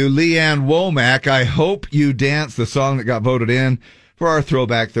 LAW, Leanne Womack, I Hope You Dance, the song that got voted in for our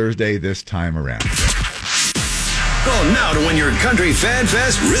Throwback Thursday this time around. Call now to win your Country Fan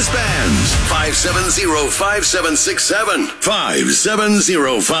Fest wristbands. 570-5767.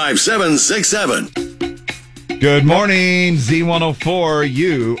 570-5767. Good morning, Z104.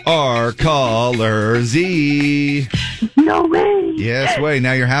 You are caller Z. No way. Yes, way.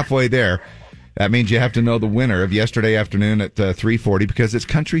 Now you're halfway there. That means you have to know the winner of yesterday afternoon at 3:40 because it's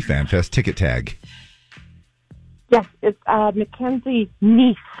Country Fan Fest ticket tag. Yes, it's Mackenzie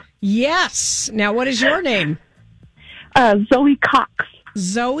Neese. Yes. Now, what is your name? Zoe Cox.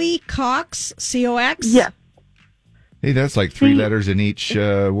 Zoe Cox, C-O-X? Yes. Hey, that's like 3 letters in each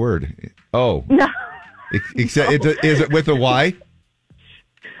word. Oh. No. Except, is it with a Y?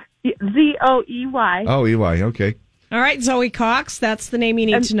 Z-O-E-Y. Oh, E-Y. Okay. All right, Zoe Cox. That's the name you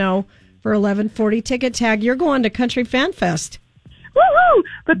need to know for 1140 ticket tag. You're going to Country Fan Fest. Woohoo!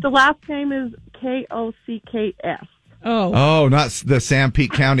 But the last name is K-O-C-K-S. Oh. Oh, not the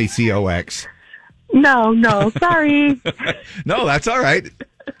Sanpete County COX. No, sorry. No, that's all right.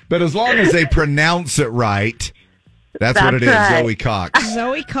 But as long as they pronounce it right, that's what it is, right. Zoe Cox.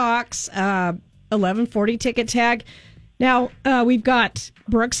 Zoe Cox, 1140 ticket tag. Now, we've got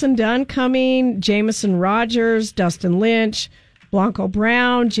Brooks and Dunn coming, Jameson Rogers, Dustin Lynch, Blanco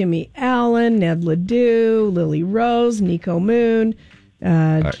Brown, Jimmy Allen, Ned Ledoux, Lily Rose, Nico Moon,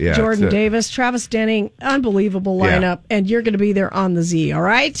 Jordan Davis, Travis Denning. Unbelievable lineup. And you're going to be there on the Z, all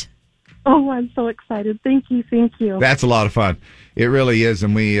right? Oh, I'm so excited. Thank you. That's a lot of fun. It really is,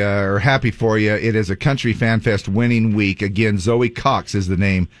 and we are happy for you. It is a Country Fan Fest winning week. Again, Zoe Cox is the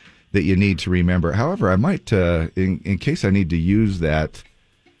name that you need to remember. However, I might, in case I need to use that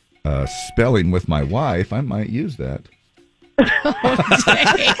spelling with my wife, I might use that.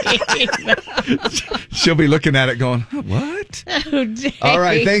 She'll be looking at it going, what? Oh, Dave. All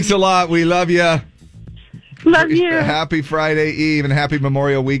right, thanks a lot. We love you. Love you. Happy Friday Eve and happy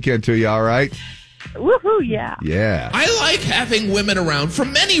Memorial Weekend to you, all right? Woohoo, yeah. Yeah. I like having women around for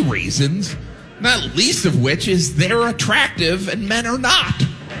many reasons. Not least of which is they're attractive and men are not.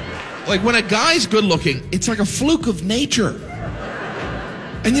 Like when a guy's good looking, it's like a fluke of nature.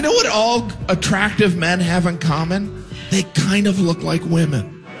 And you know what all attractive men have in common? They kind of look like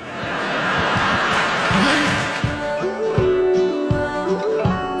women.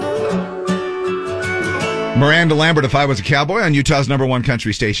 Miranda Lambert, If I Was a Cowboy, on Utah's #1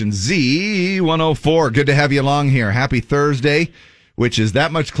 country station, Z104. Good to have you along here. Happy Thursday, which is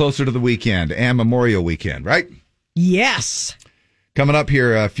that much closer to the weekend and Memorial Weekend, right? Yes. Coming up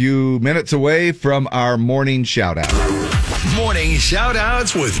here a few minutes away from our morning shout-out. Morning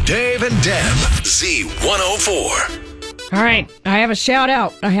shout-outs with Dave and Deb. Z104. All right. I have a shout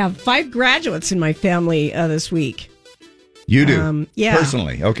out. I have 5 graduates in my family this week. You do? Yeah.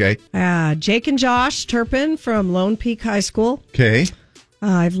 Personally, okay. Jake and Josh Turpin from Lone Peak High School. Okay.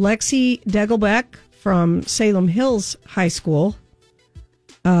 I have Lexi Degelbeck from Salem Hills High School.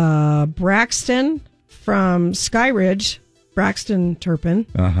 Braxton from Skyridge. Braxton Turpin.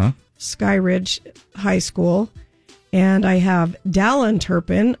 Skyridge High School. And I have Dallin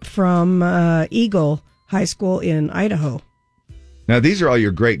Turpin from Eagle High School in Idaho. Now, these are all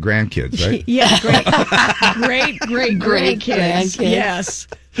your great-grandkids, right? Yeah, great grandkids. Yes.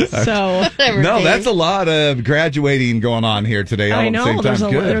 So no, that's a lot of graduating going on here today. All I at know. the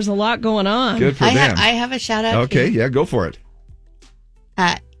same time. There's a lot going on. Good for them. I have a shout out. Okay, yeah, go for it.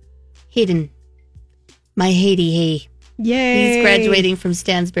 Hayden, my Haiti Hay. Yay! He's graduating from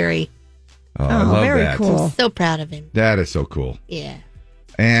Stansbury. Oh, I love very that. cool. I'm so proud of him. That is so cool. Yeah.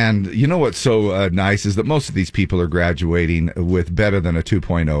 And you know what's so nice is that most of these people are graduating with better than a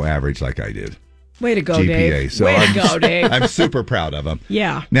 2.0 average like I did. Way to go, GPA. Dave. So Way to go, Dave. I'm super proud of them.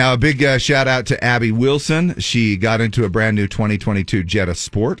 Yeah. Now, a big shout out to Abby Wilson. She got into a brand new 2022 Jetta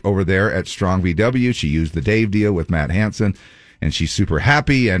Sport over there at Strong VW. She used the Dave deal with Matt Hansen, and she's super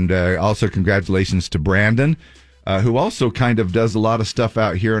happy. And also congratulations to Brandon, who also kind of does a lot of stuff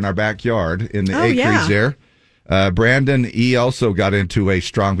out here in our backyard in the acres there. Brandon, he also got into a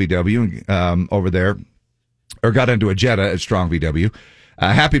Strong VW over there, or got into a Jetta at Strong VW.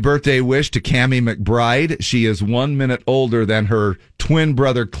 Happy birthday wish to Cammie McBride. She is 1 minute older than her twin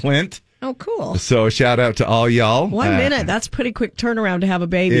brother, Clint. Oh, cool. So shout out to all y'all. 1 minute. That's pretty quick turnaround to have a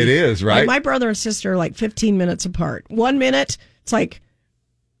baby. It is, right? Like my brother and sister are like 15 minutes apart. 1 minute, it's like,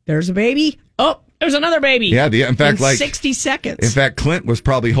 there's a baby. Oh, there's another baby. Yeah, in fact, like 60 seconds. In fact, Clint was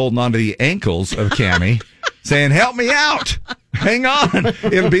probably holding on to the ankles of Cammie, saying, "Help me out! Hang on!"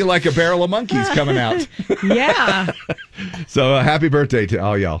 It'll be like a barrel of monkeys coming out. Yeah. So happy birthday to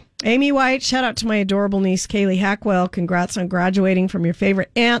all y'all. Amy White, shout out to my adorable niece Kaylee Hackwell. Congrats on graduating from your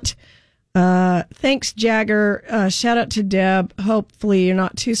favorite aunt. Thanks, Jagger. Shout out to Deb. Hopefully, you're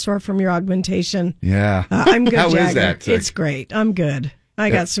not too sore from your augmentation. Yeah, I'm good. How Jagger. is that? It's great. I'm good. I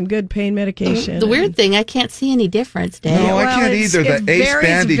got some good pain medication. The weird thing, I can't see any difference, Dave. No, I can't either. The ace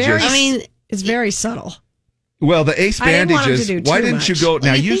bandages. It's very subtle. Well, the ace bandages. Why didn't you go?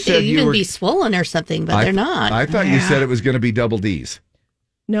 Now you said you were be swollen or something, but they're not. I thought you said it was going to be double D's.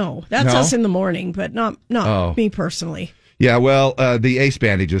 No, that's us in the morning, but not me personally. Yeah, well, the ace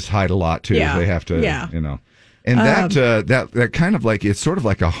bandages hide a lot too. Yeah. They have to, Yeah. you know. And that kind of like, it's sort of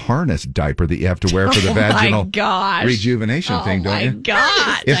like a harness diaper that you have to wear for the vaginal rejuvenation thing, don't you? Oh my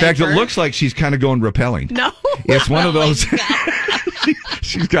God. In fact, it looks like she's kind of going rappelling. No. It's one of those.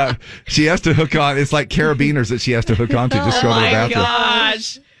 She has to hook on. It's like carabiners that she has to hook on to just go to the bathroom. Oh my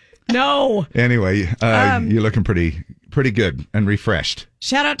gosh. No. Anyway, you're looking pretty good and refreshed.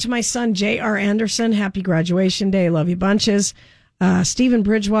 Shout out to my son, J.R. Anderson. Happy graduation day. Love you bunches. Stephen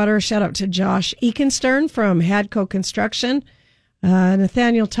Bridgewater. Shout out to Josh Eakenstern from Hadco Construction.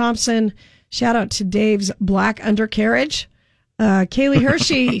 Nathaniel Thompson. Shout out to Dave's Black Undercarriage. Kaylee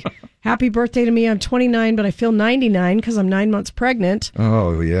Hershey. Happy birthday to me. I'm 29, but I feel 99 because I'm 9 months pregnant.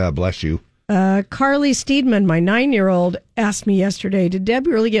 Oh, yeah. Bless you. Carly Steedman, my 9-year-old, asked me yesterday, did Deb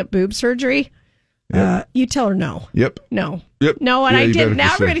really get boob surgery? Yep. You tell her no. Yep. No. Yep. No, and Yeah, I you better didn't. Now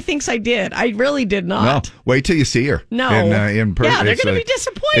just say- everybody thinks I did. I really did No, not. wait till you see her. No. In person. Yeah, they're It's going to like- be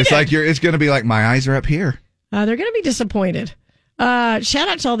disappointed. It's like it's going to be like my eyes are up here. They're going to be disappointed. Shout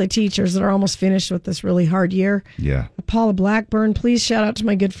out to all the teachers that are almost finished with this really hard year. Yeah. Paula Blackburn, please shout out to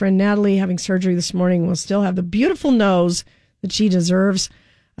my good friend Natalie, having surgery this morning, will still have the beautiful nose that she deserves.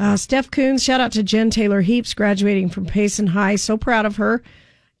 Steph Coons, shout out to Jen Taylor Heaps, graduating from Payson High. So proud of her.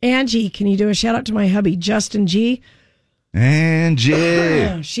 Angie, can you do a shout out to my hubby, Justin G?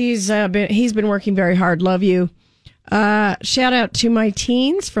 Angie. He's been working very hard. Love you. Shout out to my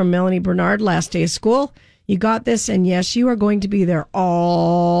teens from Melanie Bernard, last day of school. You got this, and yes, you are going to be there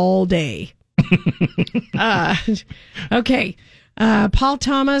all day. Okay. Paul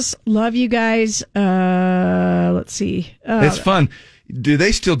Thomas, love you guys. Let's see. It's fun. Do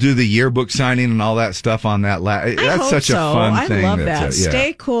they still do the yearbook signing and all that stuff on that? That's hope such a so. fun thing. I love that. Yeah.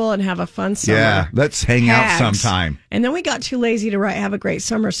 Stay cool and have a fun summer. Yeah, let's hang out Hags. sometime. And then we got too lazy to write "Have a great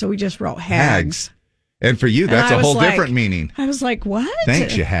summer," so we just wrote hags. And for you, And that's I a was whole like- different meaning. I was like, "What?"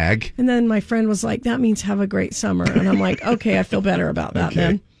 Thanks, you hag. And then my friend was like, "That means have a great summer." And I'm like, "Okay, I feel better about that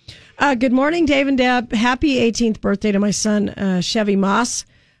then." Good morning, Dave and Deb. Happy 18th birthday to my son, Chevy Moss.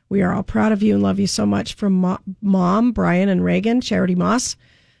 We are all proud of you and love you so much. From Mom, Brian and Reagan, Charity Moss.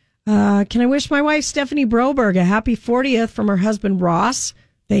 Can I wish my wife, Stephanie Broberg, a happy 40th from her husband, Ross?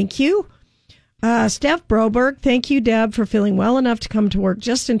 Thank you. Steph Broberg, thank you, Deb, for feeling well enough to come to work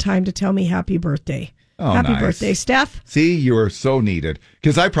just in time to tell me happy birthday. Oh, happy nice. birthday, Steph. See, you were so needed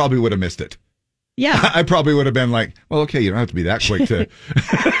because I probably would have missed it. Yeah. I probably would have been like, well, okay, you don't have to be that quick to.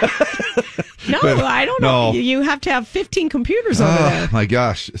 No, But, I don't know. no. You have to have 15 computers over there. Oh, my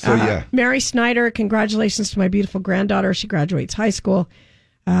gosh. So, yeah. Mary Snyder, congratulations to my beautiful granddaughter. She graduates high school.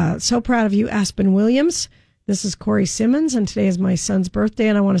 So proud of you, Aspen Williams. This is Corey Simmons, and today is my son's birthday,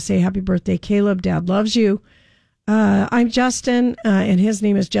 and I want to say happy birthday, Caleb. Dad loves you. I'm Justin, and his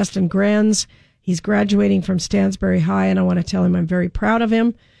name is Justin Grenz. He's graduating from Stansbury High, and I want to tell him I'm very proud of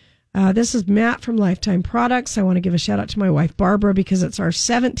him. This is Matt from Lifetime Products. I want to give a shout out to my wife, Barbara, because it's our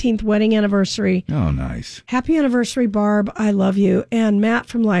 17th wedding anniversary. Oh, nice. Happy anniversary, Barb. I love you. And Matt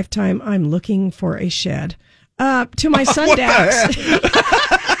from Lifetime, I'm looking for a shed. To my son, What the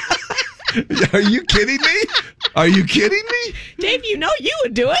Dax. Are you kidding me? Are you kidding me? Dave, you know you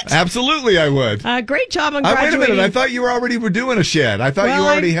would do it. Absolutely, I would. Great job on Wait a graduating. minute. I thought you were doing a shed. I thought you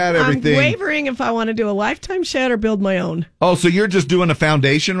already had everything. I'm wavering if I want to do a Lifetime shed or build my own. Oh, so you're just doing a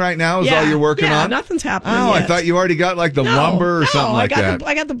foundation right now? Is all you're working on? Nothing's happening Oh, yet. I thought you already got like the lumber or something like that.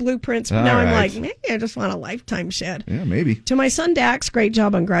 I got the blueprints, but All now I'm right. like, maybe I just want a Lifetime shed. Yeah, maybe. To my son, Dax, great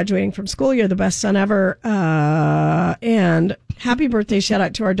job on graduating from school. You're the best son ever. And happy birthday shout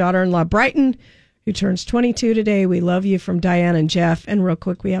out to our daughter-in-law, Brighton, who turns 22 today. We love you, from Diane and Jeff. And real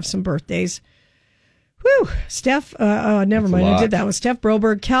quick, we have some birthdays. Whew. Steph, never mind. I did that one. Steph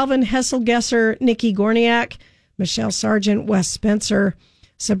Broberg, Calvin Hesselgesser, Nikki Gorniak, Michelle Sargent, Wes Spencer,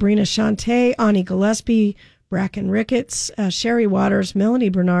 Sabrina Shante, Ani Gillespie, Bracken Ricketts, Sherry Waters, Melanie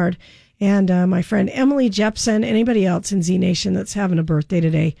Bernard, and my friend Emily Jepson. Anybody else in Z Nation that's having a birthday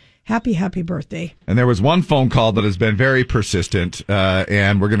today, happy birthday. And there was one phone call that has been very persistent,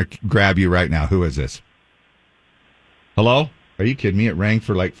 and we're going to grab you right now. Who is this? Hello? Are you kidding me? It rang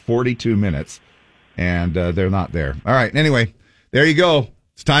for like 42 minutes, and they're not there. All right. Anyway, there you go.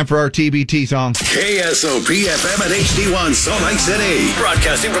 It's time for our TBT song. KSOP FM at HD1 Salt Lake City.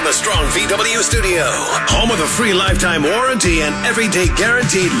 Broadcasting from the Strong VW studio. Home of a free lifetime warranty and everyday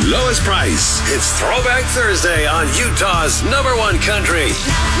guaranteed lowest price. It's Throwback Thursday on Utah's #1 country.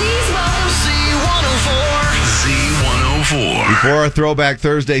 Z104. Before our Throwback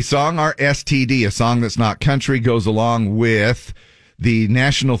Thursday song, our STD, a song that's not country, goes along with the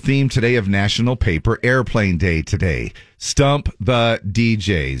national theme today of National Paper Airplane Day today. Stump the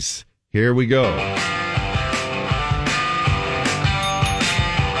DJs. Here we go.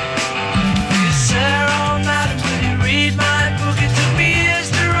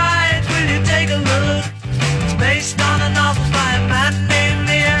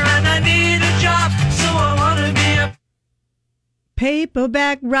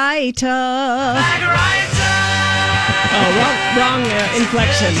 Paperback writer. Oh, wrong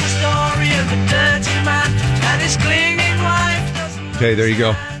inflection. Okay, there you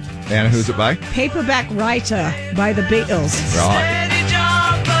go. Anna, who's it by? Paperback writer by the Beatles. Right.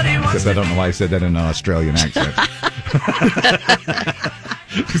 Except I don't know why I said that in an Australian accent.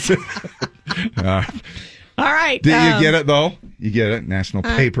 All right. Do you get it, though? You get it? National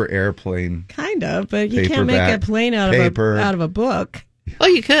Paper Airplane. Kind of, but you can't make a plane out of a book. Well,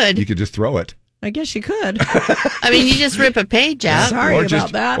 you could. You could just throw it. I guess you could. I mean, you just rip a page out. Sorry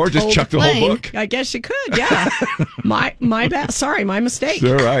about that. Or just chuck the whole book. I guess you could, yeah. my bad. Sorry, my mistake.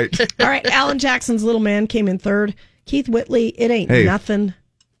 All right. All right, Alan Jackson's Little Man came in third. Keith Whitley, It Ain't Nothing.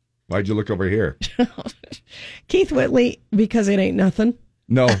 Why'd you look over here? Keith Whitley, Because It Ain't Nothing.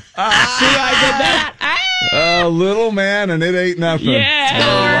 No. See, I did that. Little Man and It Ain't Nothing.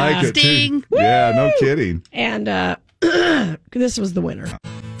 Yeah. I like it, too. Yeah, no kidding. And this was the winner.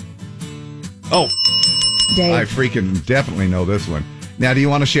 Oh, Dave. I freaking definitely know this one. Now, do you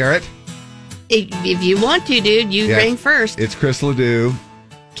want to share it? If you want to, dude, you rang first. It's Chris Ledoux.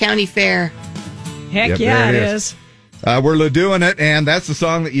 County Fair. Heck yeah, it is. We're Ledoux-ing it, and that's the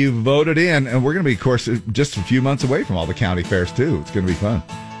song that you voted in. And we're going to be, of course, just a few months away from all the county fairs, too. It's going to be fun.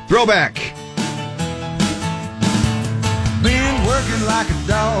 Throwback. Been working like a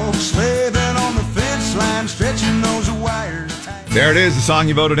dog, slaving on the fence line, stretching those wires. There it is, the song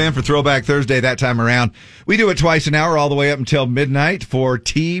you voted in for Throwback Thursday that time around. We do it twice an hour all the way up until midnight for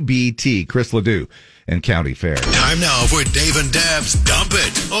TBT, Chris Ledoux and County Fair. Time now for Dave and Dab's Dump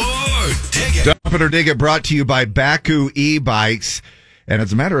It or Dig It. Dump It or Dig It brought to you by Baku e-bikes. And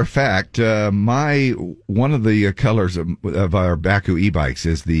as a matter of fact, one of the colors of our Baku e-bikes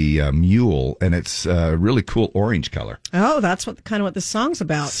is the mule, and it's a really cool orange color. Oh, that's what this song's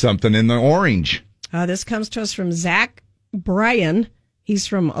about. Something in the orange. This comes to us from Zach Bryan. He's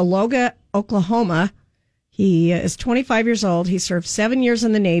from Aloga, Oklahoma. He is 25 years old. He served 7 years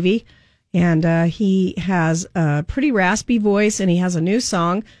in the Navy, and he has a pretty raspy voice, and he has a new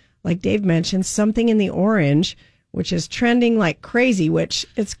song, like Dave mentioned, Something in the Orange, which is trending like crazy, which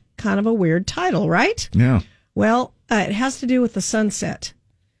it's kind of a weird title, right? Yeah. Well, it has to do with the sunset.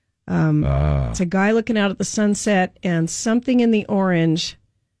 It's a guy looking out at the sunset, and something in the orange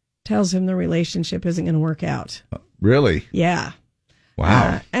tells him the relationship isn't going to work out. Really? Yeah.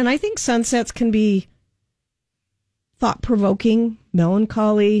 Wow. And I think sunsets can be thought-provoking,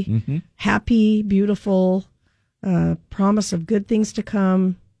 melancholy, happy, beautiful, promise of good things to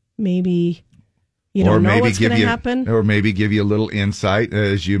come, maybe... You don't know what's going to happen. Or maybe give you a little insight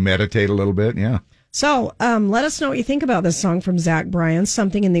as you meditate a little bit. Yeah. So let us know what you think about this song from Zach Bryan,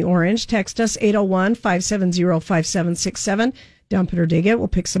 Something in the Orange. Text us 801-570-5767. Dump it or dig it. We'll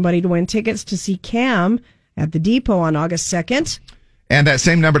pick somebody to win tickets to see Cam at the Depot on August 2nd. And that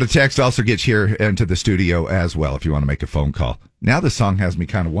same number to text also gets here into the studio as well if you want to make a phone call. Now the song has me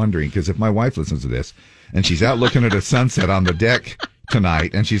kind of wondering, because if my wife listens to this and she's out looking at a sunset on the deck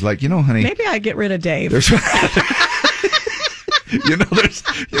tonight, and she's like, honey, maybe I get rid of Dave. There's something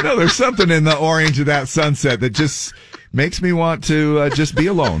in the orange of that sunset that just makes me want to just be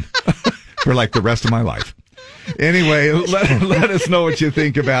alone for like the rest of my life. Anyway, let us know what you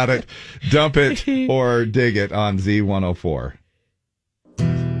think about it. Dump it or dig it on Z104.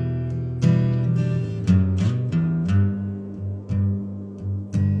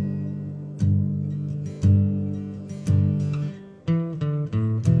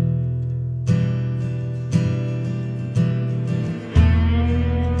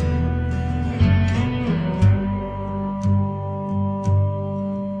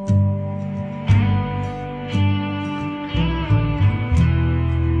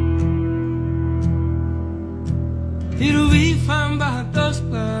 It'll be fine by dusk,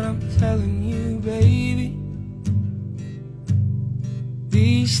 but I'm telling you, baby,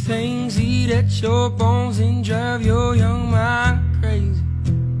 these things eat at your bones and drive your young mind crazy.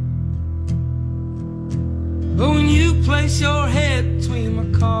 But when you place your head between my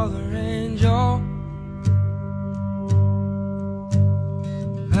collar and jaw,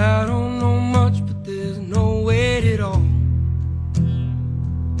 I don't know much, but there's no weight at all.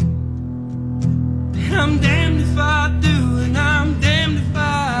 And I'm damned if I do, and I'm damned if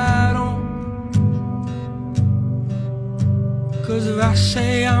I don't. 'Cause if I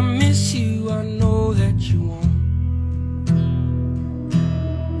say I miss you, I know that you won't.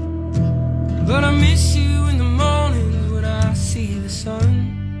 But I miss you in the mornings when I see the sun.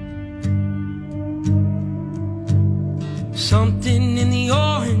 Something in the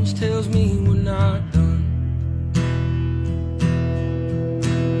orange tells me we're not done.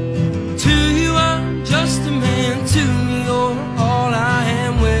 To you I'm just a man, to me you're all I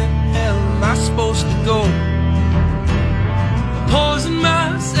am. Where the hell am I supposed to go? Poison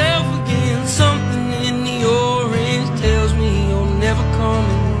myself again. Something in the orange tells me you're never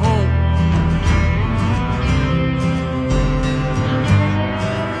coming home.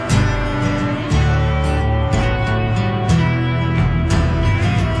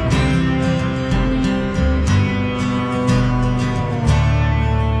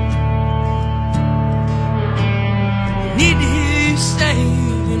 Need to hear you say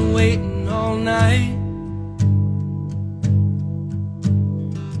you've been waiting all night.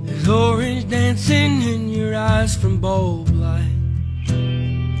 There's orange dancing in your eyes from bulb light.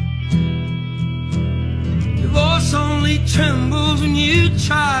 Your voice only trembles when you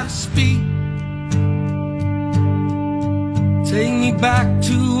try to speak. Take me back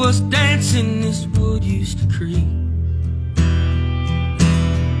to us dancing this wood used to creep.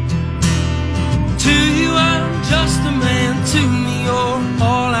 To you I'm just a man, to me you're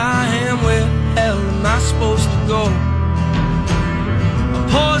all I am. Where the hell am I supposed to go? I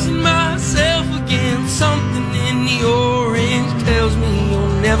poison myself again. Something in the orange tells me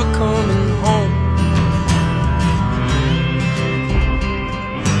you're never coming home.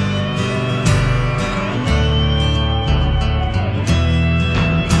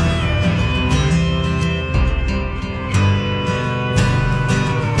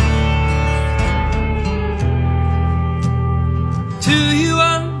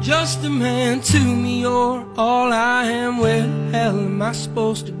 just a man to me, you're all I am. Where the hell am I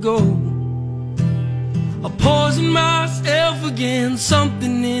supposed to go? I'm poison myself again.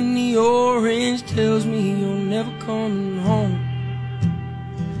 Something in the orange tells me you're never coming home.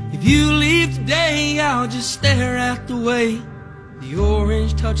 If you leave today, I'll just stare at the way the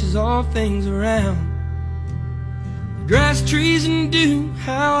orange touches all things around. The grass, trees, and dew,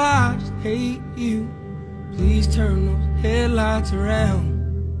 how I just hate you. Please turn those headlights around.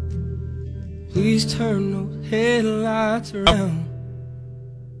 Please turn those headlights around.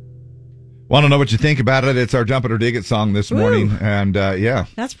 Want to know what you think about it? It's our Dump It or Dig It song this morning. And yeah.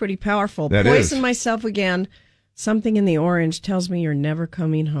 That's pretty powerful. That Poison is. myself again. Something in the orange tells me you're never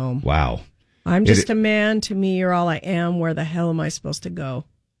coming home. Wow. I'm just a man. To me, you're all I am. Where the hell am I supposed to go?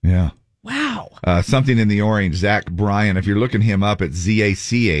 Yeah. Wow. Something in the orange, Zach Bryan. If you're looking him up, it's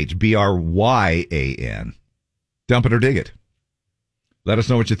ZachBryan. Dump It or Dig It. Let us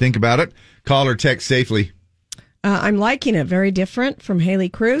know what you think about it. Call or text safely. I'm liking it. Very different from Haley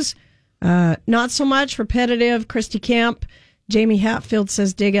Cruz. Not so much repetitive. Christy Camp. Jamie Hatfield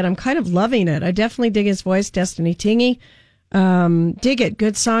says, dig it. I'm kind of loving it. I definitely dig his voice. Destiny Tingy. Dig it.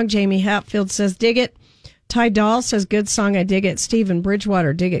 Good song. Jamie Hatfield says, dig it. Ty Dahl says, good song. I dig it. Stephen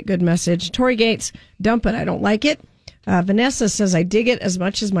Bridgewater, dig it. Good message. Tori Gates, dump it. I don't like it. Vanessa says, I dig it as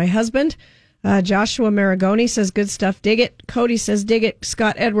much as my husband. Joshua Maragoni says, good stuff. Dig it. Cody says, dig it.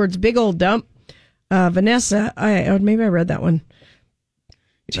 Scott Edwards, big old dump. Vanessa, maybe I read that one.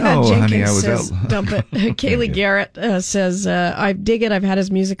 Chad Jenkins says, dump it. Kaylee Garrett says, I dig it. I've had his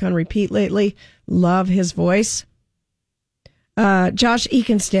music on repeat lately. Love his voice. Josh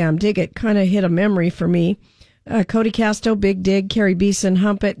Eakenstam, dig it. Kind of hit a memory for me. Cody Casto, big dig. Carrie Beeson,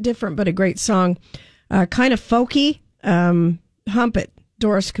 hump it. Different, but a great song. Kind of folky. Hump it.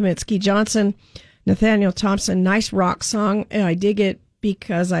 Doris Kamitsky Johnson. Nathaniel Thompson, nice rock song. I dig it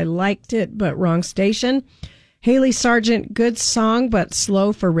because I liked it, but wrong station. Haley Sargent, good song, but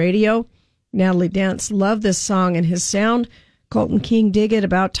slow for radio. Natalie Dance, love this song and his sound. Colton King, dig it.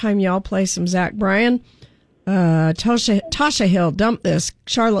 About time y'all play some Zach Bryan. Tasha Hill, dump this.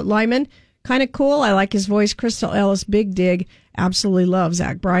 Charlotte Lyman, kind of cool. I like his voice. Crystal Ellis, big dig. Absolutely love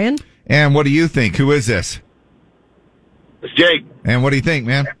Zach Bryan. And what do you think? Who is this? It's Jake. And what do you think,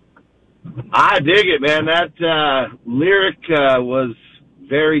 man? I dig it, man. That lyric was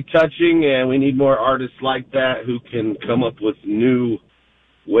very touching, and we need more artists like that who can come up with new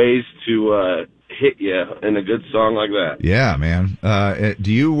ways to hit you in a good song like that. Yeah, man.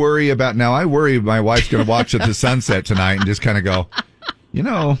 Do you worry about... Now, I worry my wife's going to watch At the Sunset tonight and just kind of go,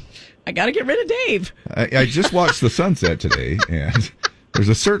 I got to get rid of Dave. I just watched The Sunset today, and there's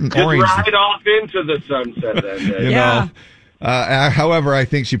a certain Just orange... ride off into the sunset then, Dave. You know. However, I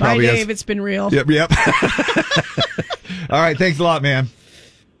think she probably Bye, has... Dave. It's been real. Yep. All right, thanks a lot, man.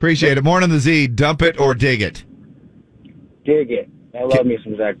 Appreciate it. Morning the Z, dump it or dig it? Dig it. I love me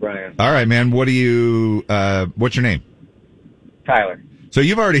some Zach Bryan. All right, man. What do you... what's your name? Tyler. So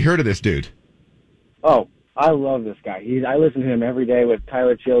you've already heard of this dude? Oh, I love this guy. I listen to him every day with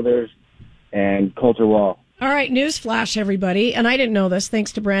Tyler Childers and Coulter Wall. All right, newsflash, everybody. And I didn't know this,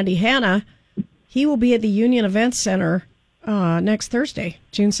 thanks to Brandy Hanna. He will be at the Union Events Center next Thursday,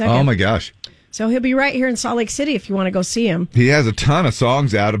 June 2nd. Oh, my gosh. So he'll be right here in Salt Lake City if you want to go see him. He has a ton of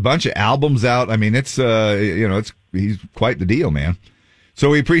songs out, a bunch of albums out. I mean, it's he's quite the deal, man.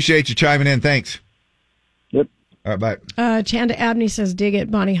 So we appreciate you chiming in. Thanks. Yep. All right, bye. Chanda Abney says, dig it.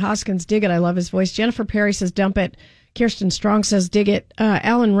 Bonnie Hoskins, dig it. I love his voice. Jennifer Perry says, dump it. Kirsten Strong says, dig it.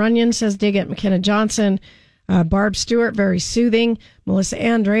 Alan Runyon says, dig it. McKenna Johnson. Barb Stewart, very soothing. Melissa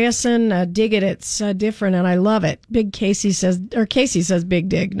Andreasen, dig it. It's different, and I love it. Casey says, big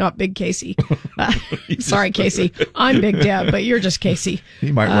dig, not Big Casey. Sorry, Casey. I'm Big Deb, but you're just Casey.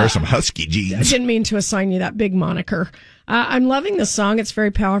 He might wear some husky jeans. I didn't mean to assign you that big moniker. I'm loving this song. It's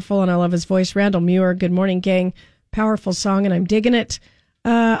very powerful, and I love his voice. Randall Muir, good morning, gang. Powerful song, and I'm digging it.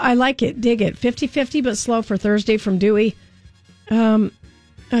 I like it. Dig it. 50-50, but slow for Thursday from Dewey.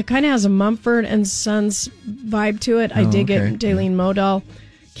 Kind of has a Mumford and Sons vibe to it. I dig it. Daleen Modal.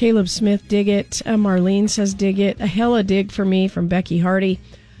 Caleb Smith, dig it. Marlene says, dig it. A hella dig for me from Becky Hardy.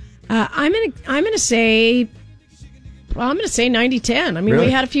 I'm gonna say 90-10. I mean, Really?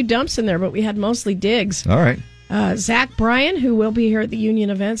 we had a few dumps in there, but we had mostly digs. All right. Zach Bryan, who will be here at the Union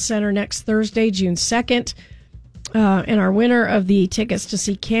Events Center next Thursday, June 2nd. And our winner of the tickets to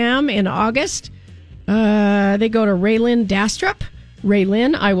see Cam in August, they go to Raylyn Dastrup.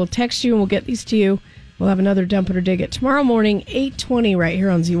 Raylyn, I will text you and we'll get these to you. We'll have another Dump It or Dig It tomorrow morning, 8:20 right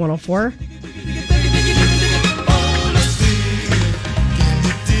here on Z104.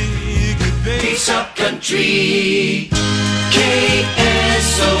 Peace up country.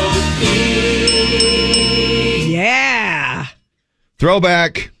 KSOP. Yeah.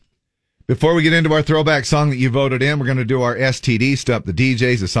 Throwback. Before we get into our throwback song that you voted in, we're going to do our STD stuff. The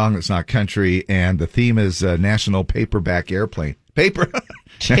DJ's a song that's not country, and the theme is National Paperback Airplane. Paperback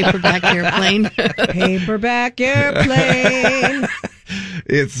airplane. Paperback airplane.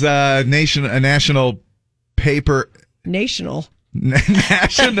 It's national paper. National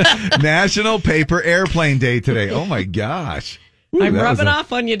Paper Airplane Day today. Oh my gosh. Ooh, I'm rubbing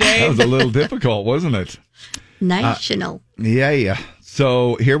off on you, Dave. That was a little difficult, wasn't it? National. Yeah.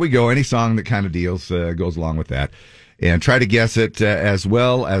 So here we go. Any song that kind of goes along with that. And try to guess it as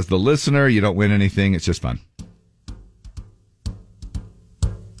well as the listener. You don't win anything. It's just fun.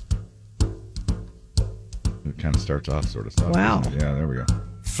 It kind of starts off sort of soft. Wow. Yeah, there we go.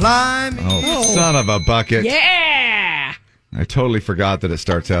 Fly me. Oh, son of a bucket. Yeah. I totally forgot that it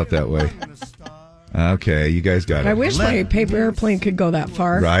starts out that way. Okay, you guys got it. I wish my paper airplane could go that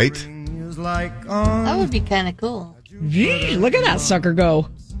far. Right? That would be kind of cool. Gee, look at that sucker go.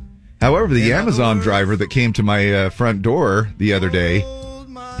 However, the Amazon driver that came to my front door the other day,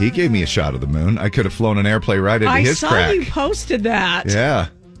 he gave me a shot of the moon. I could have flown an airplane right into his crack. I saw you posted that. Yeah.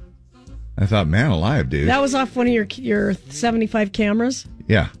 I thought, man alive, dude. That was off one of your 75 cameras?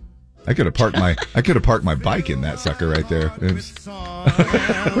 Yeah. I could have parked my bike in that sucker right there.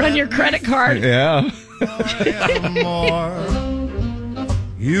 Run your credit card. Yeah.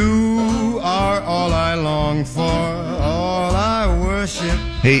 You are all I long for, all I worship.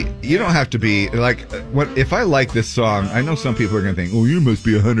 Hey, you don't have to be like, what if I like this song? I know some people are going to think, oh, you must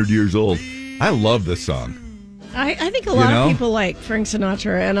be 100 years old. I love this song. I think a lot of people like Frank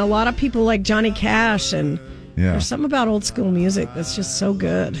Sinatra, and a lot of people like Johnny Cash, and there's something about old school music that's just so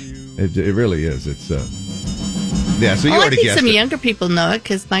good. It really is. It's yeah. So you already I think guessed some it. younger people know it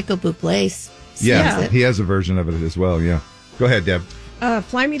because Michael Bublé sings Yeah, it. he has a version of it as well. Yeah. Go ahead, Deb.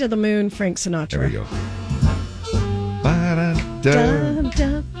 Fly Me to the Moon, Frank Sinatra. There we go. Dun,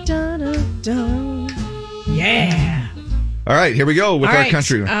 dun, dun, dun, dun. Yeah. All right, here we go with All our right,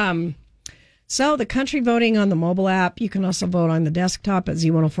 country. So the country voting on the mobile app. You can also vote on the desktop at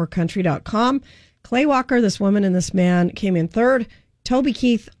z104country.com. Clay Walker, This Woman and This Man, came in third. Toby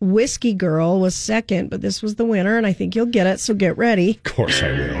Keith, Whiskey Girl, was second, but this was the winner, and I think you'll get it, so get ready. Of course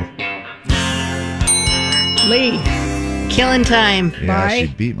I will. Lee. Killing Time. Yeah, she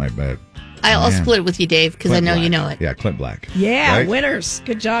beat my butt. I'll Man. split it with you, Dave, because I Clint know Black. you know it. Yeah, Clint Black. Yeah, Right? winners.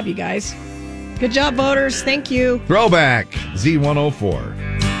 Good job, you guys. Good job, voters. Thank you. Throwback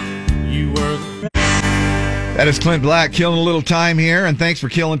Z104. You were That is Clint Black killing a little time here, and thanks for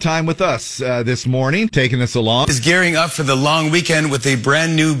killing time with us this morning, taking us along. Is gearing up for the long weekend with a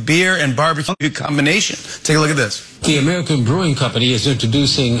brand new beer and barbecue combination. Take a look at this. The American Brewing Company is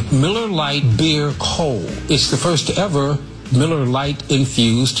introducing Miller Lite Beer Coal. It's the first ever Miller Lite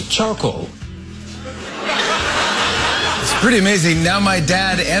infused charcoal. It's pretty amazing. Now my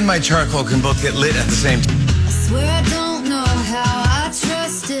dad and my charcoal can both get lit at the same time. I swear I don't know how I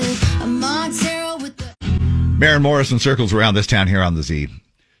trusted a Montero with the... Maren Morrison circles around this town here on the Z.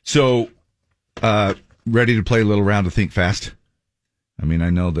 So, ready to play a little round of Think Fast? I mean, I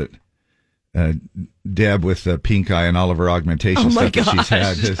know that Deb with pink eye and all of her augmentation stuff that she's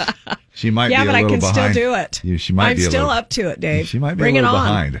had, she might be a little behind. Yeah, but I can still do it. She might be a still little, up to it, Dave. She might be Bring a little it on.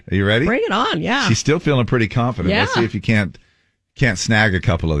 behind. Are you ready? Bring it on, yeah. She's still feeling pretty confident. Let's Yeah. see if you can't snag a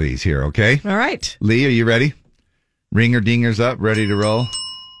couple of these here, okay? All right. Lee, are you ready? Ringer dingers up, ready to roll.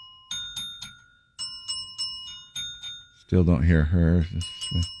 Still don't hear her.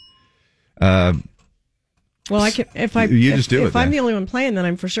 Well, I can if I You just do it if I'm then. the only one playing, then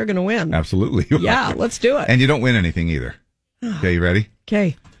I'm for sure going to win. Absolutely. you Yeah, are. let's do it. And you don't win anything either. Okay, you ready?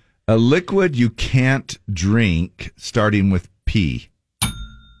 Okay. A liquid you can't drink starting with P.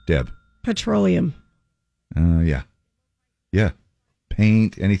 Deb. Petroleum. Yeah. Yeah.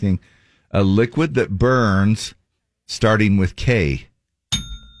 Paint, anything. A liquid that burns starting with K.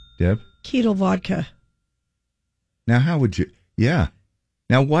 Deb. Ketel vodka. Now, how would you? Yeah.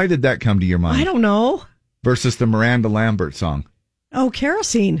 Now, why did that come to your mind? I don't know. Versus the Miranda Lambert song. Oh,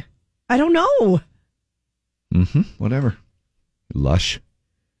 kerosene. I don't know. Whatever. Lush.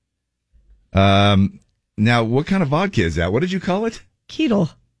 Now, what kind of vodka is that? What did you call it? Ketel.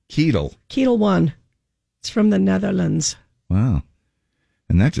 Ketel. Ketel 1. It's from the Netherlands. Wow.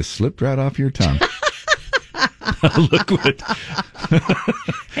 And that just slipped right off your tongue. Liquid.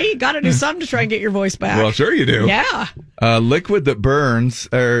 Hey, you got to do something to try and get your voice back. Well, sure you do. Yeah. A liquid that burns,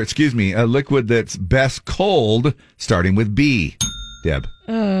 a liquid that's best cold, starting with B. Deb.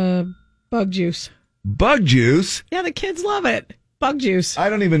 Bug juice. Bug juice? Yeah, the kids love it. Bug juice. I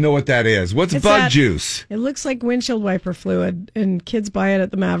don't even know what that is. What's It's bug that- juice? It looks like windshield wiper fluid, and kids buy it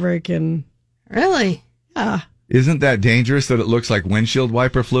at the Maverick. And Really? yeah, Isn't that dangerous that it looks like windshield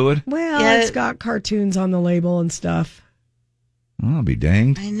wiper fluid? well, Yeah. it's got cartoons on the label and stuff. Oh, I'll be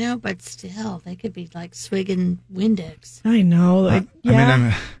danged. I know, but still, they could be like swigging Windex. I know. Like, I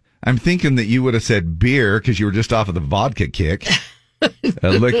mean, I'm thinking that you would have said beer because you were just off of the vodka kick. A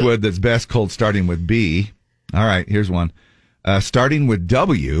liquid that's best cold starting with B. All right, here's one. Starting with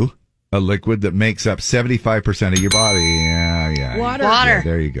W, a liquid that makes up 75% of your body. Yeah. Water. Yeah,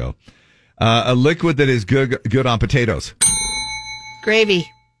 there you go. A liquid that is good on potatoes. Gravy.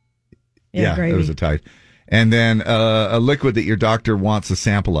 Yeah, gravy. That was a tight. And then a liquid that your doctor wants a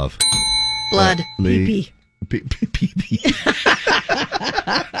sample of. Blood. Pee-pee. Pee-pee.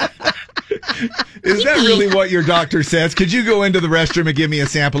 Is that really what your doctor says? Could you go into the restroom and give me a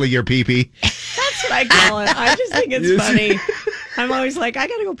sample of your pee-pee? That's what I call it. I just think it's Yes. funny. I'm always like, I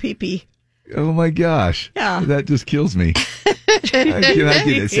gotta go pee-pee. Oh my gosh. Yeah. That just kills me. Can I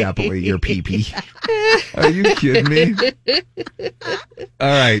get a sample of your pee-pee? Are you kidding me? All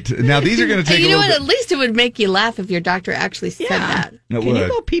right. Now these are going to take Hey, you a know little what? bit. At least it would make you laugh if your doctor actually said that. It Can you would.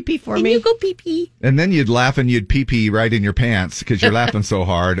 go pee-pee for Can me? you go pee pee? And then you'd laugh and you'd pee-pee right in your pants because you're laughing so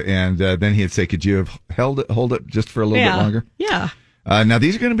hard. And then he'd say, could you have hold it just for a little bit longer? Yeah. Now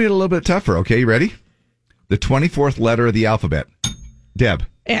these are going to be a little bit tougher. Okay, you ready? The 24th letter of the alphabet. Deb.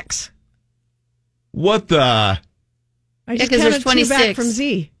 X. What the? I just 'cause there's counted 2 back 26. from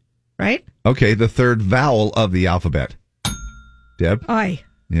Z, right? Okay, the third vowel of the alphabet. Deb? I.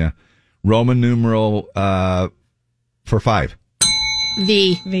 Yeah. Roman numeral for 5.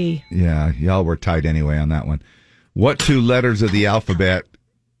 V. V. Yeah, y'all were tight anyway on that one. What 2 letters of the alphabet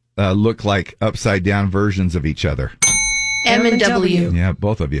look like upside down versions of each other? M and W. Yeah,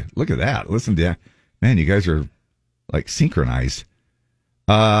 both of you. Look at that. Listen to that. Man, you guys are like synchronized.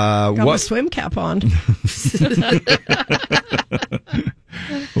 Got my What? swim cap on.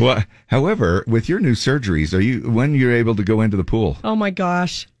 What? However, with your new surgeries, when you're able to go into the pool? Oh my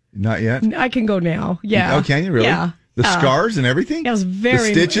gosh. Not yet. I can go now. Yeah. Oh, can you really? Yeah. The scars and everything? It was very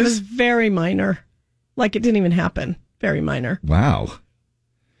The stitches? It was very minor. Like it didn't even happen. Very minor. Wow.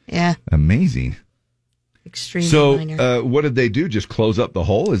 Yeah. Amazing. Extremely So, minor. what did they do? Just close up the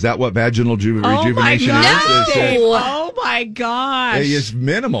hole? Is that what vaginal Oh my rejuvenation gosh, is? Dave. Oh my gosh. It's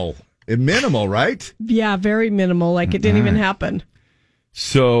minimal. Minimal, right? Yeah, very minimal. Like it didn't even Alright. happen.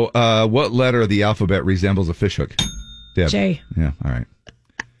 So, what letter of the alphabet resembles a fishhook? Deb. J. Yeah, all right.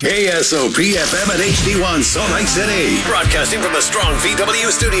 KSOP FM at HD1 Salt Lake City. Broadcasting from the Strong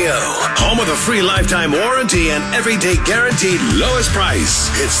VW studio. Home of a free lifetime warranty and everyday guaranteed lowest price.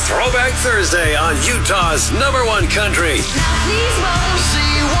 It's Throwback Thursday on Utah's #1 country.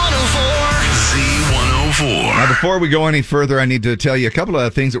 Z104. Now, before we go any further, I need to tell you a couple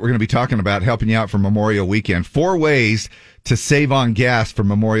of things that we're going to be talking about helping you out for Memorial Weekend. 4 ways to save on gas for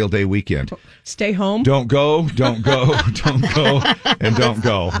Memorial Day weekend. Stay home. Don't go, don't go, don't go, and don't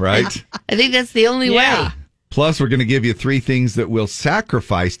go, right? I think that's the only way. Plus, we're going to give you 3 things that we'll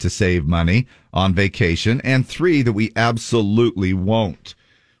sacrifice to save money on vacation and 3 that we absolutely won't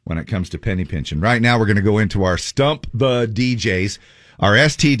when it comes to penny pinching. Right now, we're going to go into our Stump the DJs. Our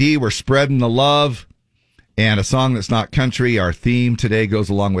STD, we're spreading the love. And a song that's not country. Our theme today goes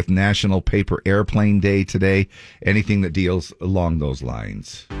along with National Paper Airplane Day today. Anything that deals along those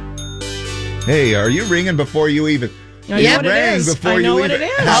lines. Hey, are you ringing before you even... I know what it is. Before I know you what even, it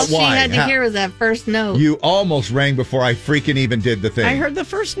is. All she had to hear was that first note. You almost rang before I freaking even did the thing. I heard the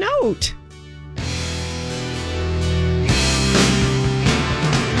first note.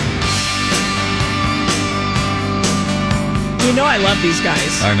 You know I love these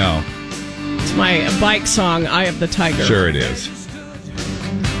guys. I know. It's my bike song, Eye of the Tiger. Sure it is.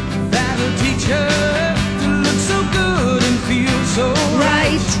 That'll teach her to look so good and feel so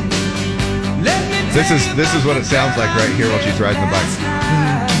right. This is what it sounds like right here while she's riding the bike.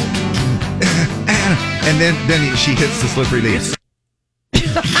 And then she hits the slippery leaves.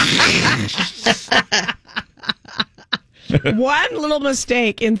 One little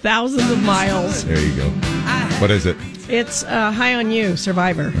mistake in thousands of miles. There you go. What is it? It's High on You,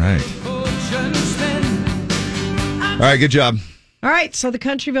 Survivor. Right. All right, good job. All right, so the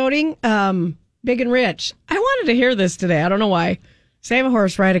country voting, big and rich. I wanted to hear this today. I don't know why. Save a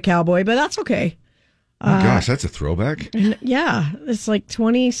horse, ride a cowboy, but that's okay. Oh, gosh, that's a throwback. And yeah, it's like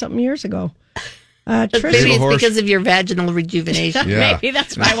 20-something years ago. Maybe Tricia, it's because of your vaginal rejuvenation. Yeah. maybe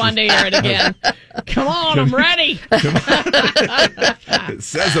that's why I wanted to hear it again. Come on, I'm ready. It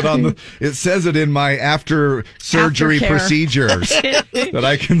says it on the. It says it in my after surgery Aftercare. procedures that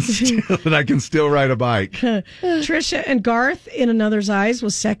I can still ride a bike. Tricia and Garth in Another's Eyes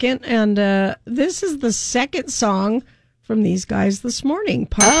was second, and this is the second song from these guys this morning.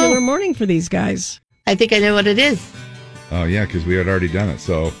 Popular morning for these guys. I think I know what it is. Oh yeah, because we had already done it.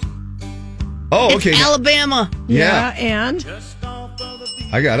 So. Oh, okay. It's Alabama. Yeah. And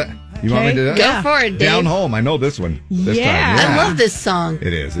I got it. You want me to do that? Go for it, Dave. Down Home. I know this one. This Yeah. time. I love this song.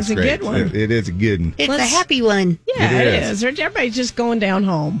 It is. It's a great. good one. It is a good one. It's a happy one. Yeah, It it is. is. Everybody's just going down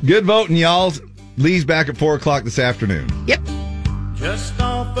home. Good voting, y'all. Lee's back at 4 o'clock this afternoon. Yep. Just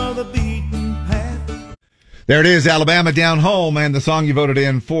off of the beaten path. There it is, Alabama Down Home, and the song you voted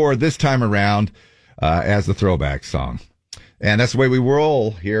in for this time around as the throwback song. And that's the way we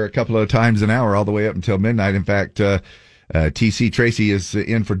roll here a couple of times an hour, all the way up until midnight. In fact, TC Tracy is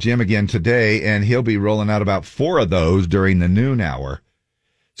in for Jim again today, and he'll be rolling out about 4 of those during the noon hour.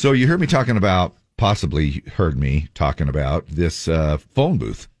 So you heard me talking about, possibly heard me talking about this phone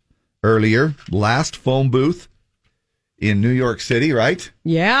booth earlier, last phone booth in New York City, right?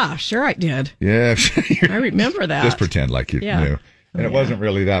 Yeah, sure I did. Yeah. I remember that. Just pretend like you Yeah. knew. And it wasn't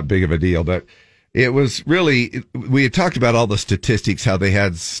really that big of a deal, but it was really, we had talked about all the statistics, how they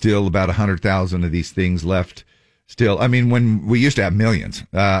had still about 100,000 of these things left still. I mean, when we used to have millions.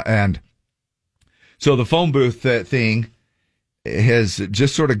 And so the phone booth thing has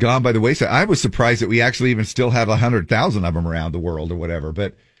just sort of gone by the wayside. I was surprised that we actually even still have 100,000 of them around the world or whatever.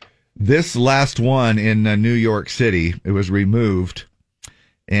 But this last one in New York City, it was removed.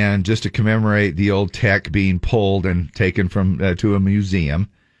 And just to commemorate the old tech being pulled and taken from to a museum,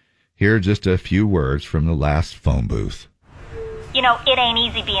 here are just a few words from the last phone booth. You know, it ain't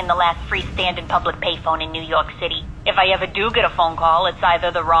easy being the last freestanding public payphone in New York City. If I ever do get a phone call, it's either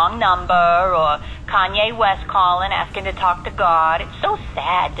the wrong number or Kanye West calling asking to talk to God. It's so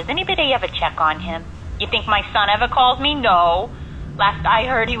sad. Does anybody ever check on him? You think my son ever calls me? No. Last I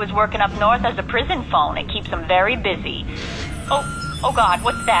heard, he was working up north as a prison phone. It keeps him very busy. Oh God,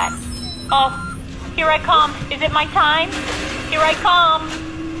 what's that? Oh, here I come. Is it my time? Here I come.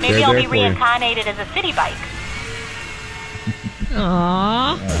 Maybe They're I'll there be for you. reincarnated as a city bike.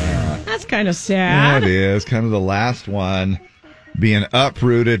 Aw, that's kind of Yeah, sad. it is. Kind of the last one being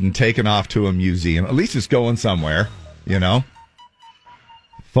uprooted and taken off to a museum. At least it's going somewhere, you know?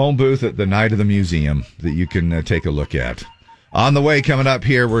 Phone booth at the night of the museum that you can take a look at. On the way, coming up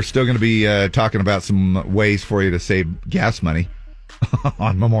here, we're still going to be talking about some ways for you to save gas money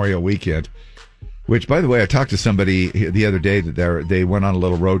on Memorial Weekend. Which, by the way, I talked to somebody the other day that they went on a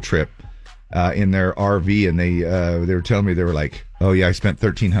little road trip in their RV, and they were telling me, they were like, "Oh yeah, I spent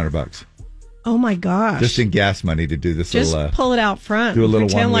 $1,300 Oh my gosh. just in gas money to do this Just little." pull it out front. do a little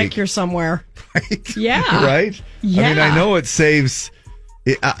Pretend 1 like week. you're somewhere. Right? Yeah. Right? Yeah. I mean, I know it saves,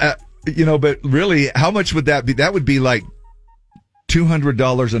 but really, how much would that be? That would be like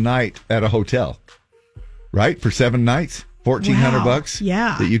 $200 a night at a hotel, right? For 7 nights, $1,400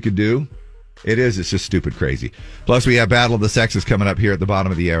 Yeah. that you could do. It is. It's just stupid crazy. Plus, we have Battle of the Sexes coming up here at the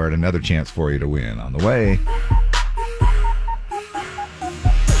bottom of the hour, and another chance for you to win on the way.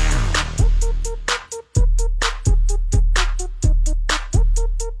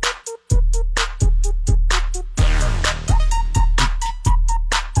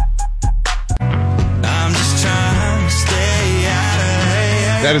 I'm just trying to stay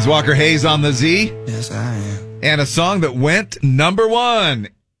out of That is Walker Hayes on the Z. Yes, I am. And a song that went number 1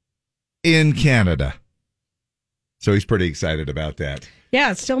 in Canada. So he's pretty excited about that.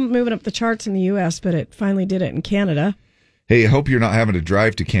 Yeah, it's still moving up the charts in the U.S., but it finally did it in Canada. Hey, I hope you're not having to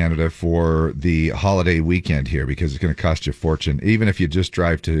drive to Canada for the holiday weekend here, because it's going to cost you a fortune, even if you just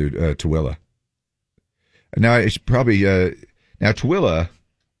drive to Tooele. Now, I should probably now Tooele,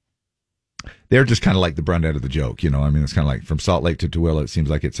 they're just kind of like the brunt end of the joke, you know. I mean, it's kind of like from Salt Lake to Tooele, it seems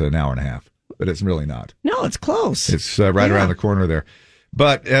like it's an hour and a half, but it's really not. No, it's close. It's right around the corner there.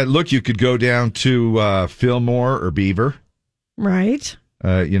 But look, you could go down to Fillmore or Beaver, Right.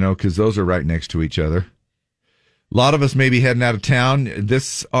 because those are right next to each other. A lot of us may be heading out of town.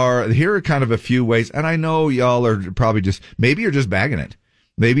 Here are kind of a few ways, and I know y'all are probably maybe you're just bagging it.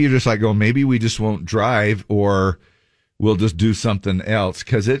 Maybe you're just like going, maybe we just won't drive, or we'll just do something else,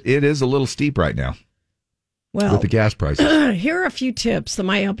 because it is a little steep right now. Well, with the gas prices. Here are a few tips that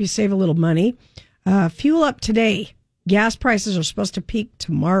might help you save a little money. Fuel up today. Gas prices are supposed to peak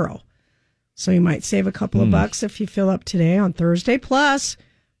tomorrow. So you might save a couple of bucks if you fill up today on Thursday. Plus,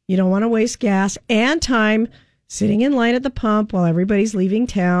 you don't want to waste gas and time sitting in line at the pump while everybody's leaving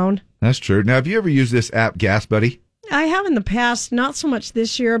town. That's true. Now, have you ever used this app, Gas Buddy? I have in the past, not so much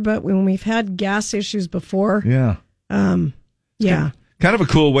this year, but when we've had gas issues before. Yeah. Yeah. Kind of a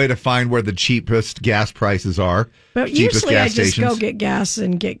cool way to find where the cheapest gas prices are. But cheapest usually I gas just stations. go get gas,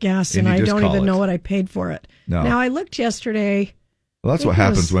 and And I you just don't call even it. know what I paid for it. No. Now, I looked yesterday. Well, that's I what think it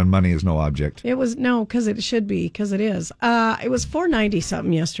happens was- when money is no object. It was, no, because it should be, because it is. It was $4.90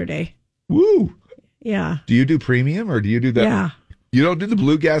 something yesterday. Woo! Yeah. Do you do premium or do you do that? Yeah. You don't do the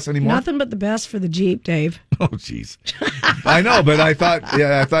blue gas anymore? Nothing but the best for the Jeep, Dave. Oh, jeez. I know, but I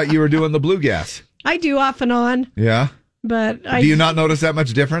thought you were doing the blue gas. I do off and on, Yeah. but Do you not notice that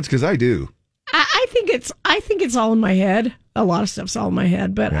much difference? Because I do. I think it's all in my head. A lot of stuff's all in my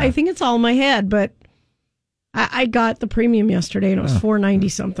head, but I think it's all in my head. But I got the premium yesterday, and it was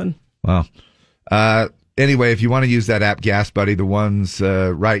 $4.90 something. Wow. Anyway, if you want to use that app, Gas Buddy, the ones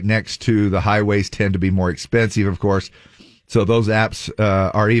right next to the highways tend to be more expensive, of course. So those apps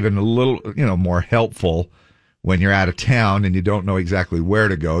are even a little, more helpful when you're out of town and you don't know exactly where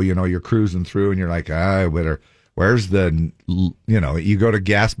to go. You're cruising through and you're like, where's the, you go to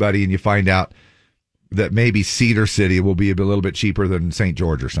Gas Buddy and you find out that maybe Cedar City will be a little bit cheaper than St.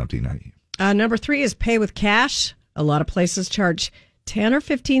 George or something. Number 3 is pay with cash. A lot of places charge 10 or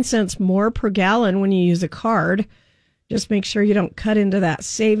 15 cents more per gallon when you use a card. Just make sure you don't cut into that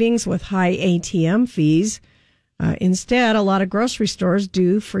savings with high ATM fees. Instead, a lot of grocery stores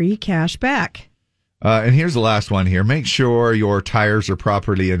do free cash back. And here's the last one here. Make sure your tires are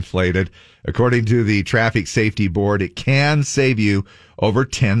properly inflated. According to the Traffic Safety Board, it can save you over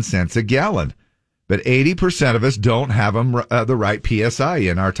 10 cents a gallon. But 80% of us don't have them the right PSI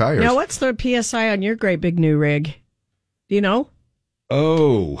in our tires. Now, what's the PSI on your great big new rig? Do you know?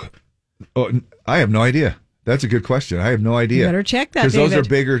 Oh, I have no idea. That's a good question. I have no idea. You better check that, because those David. are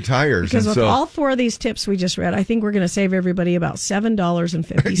bigger tires. Because and with all 4 of these tips we just read, I think we're going to save everybody about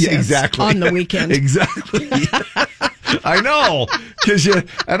 $7.50 on the weekend. Exactly. I know.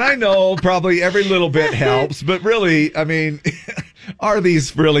 And I know probably every little bit helps, but really, I mean, are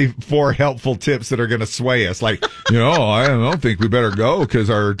these really 4 helpful tips that are going to sway us? Like, I don't think we better go because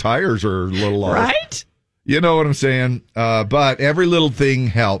our tires are a little off. Right? You know what I'm saying? But every little thing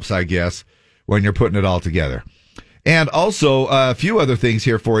helps, I guess, when you're putting it all together. And also a few other things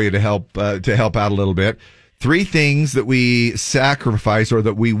here for you to help out a little bit. 3 things that we sacrifice or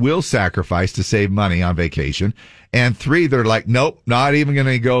that we will sacrifice to save money on vacation. And 3 that are like, nope, not even going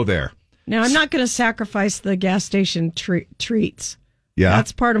to go there. Now, I'm not going to sacrifice the gas station treats. Yeah.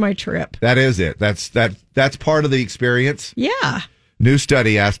 That's part of my trip. That is it. That's part of the experience. Yeah. New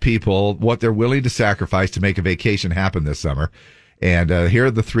study asked people what they're willing to sacrifice to make a vacation happen this summer. And here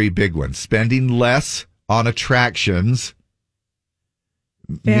are the 3 big ones. Spending less on attractions.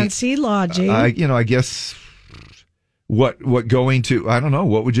 Fancy lodging. I guess what going to, I don't know,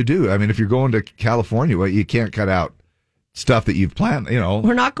 what would you do? I mean, if you're going to California, well, you can't cut out stuff that you've planned,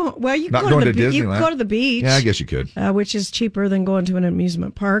 We're not going, well, you Not can going go to to you Disneyland. can go to the beach. Yeah, I guess you could. Which is cheaper than going to an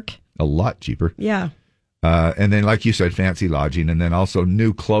amusement park. A lot cheaper. Yeah. And then, like you said, fancy lodging, and then also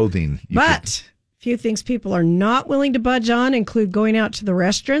new clothing. But a few things people are not willing to budge on include going out to the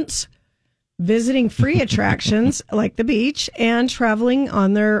restaurants, visiting free attractions like the beach, and traveling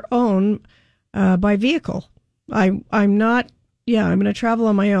on their own by vehicle. I'm going to travel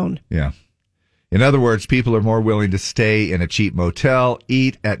on my own. Yeah. In other words, people are more willing to stay in a cheap motel,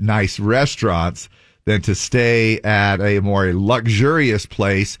 eat at nice restaurants, than to stay at a more luxurious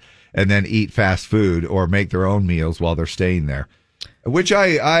place and then eat fast food or make their own meals while they're staying there. Which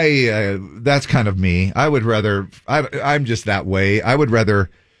that's kind of me. I would rather, I'm just that way. I would rather,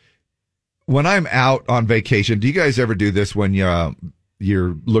 when I'm out on vacation, do you guys ever do this when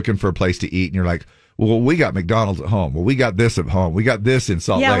you're looking for a place to eat and you're like, well, we got McDonald's at home. Well, we got this at home. We got this in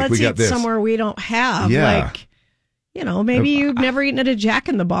Salt Lake. Let's We got eat this somewhere we don't have. Yeah. Like, maybe you've never eaten at a Jack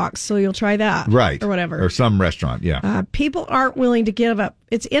in the Box, so you'll try that. Right. Or whatever. Or some restaurant, yeah. People aren't willing to give up.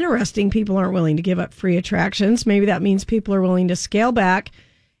 It's interesting. People aren't willing to give up free attractions. Maybe that means people are willing to scale back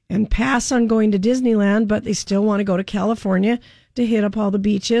and pass on going to Disneyland, but they still want to go to California to hit up all the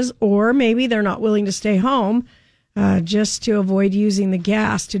beaches. Or maybe they're not willing to stay home just to avoid using the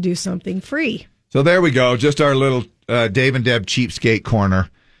gas to do something free. So there we go. Just our little Dave and Deb cheapskate corner,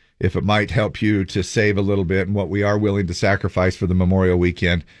 if it might help you to save a little bit and what we are willing to sacrifice for the Memorial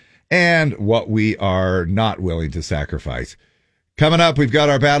Weekend and what we are not willing to sacrifice. Coming up, we've got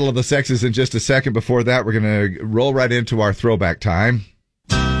our Battle of the Sexes in just a second. Before that, we're going to roll right into our throwback time.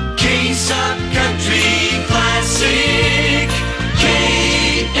 K-Sub Country Classic.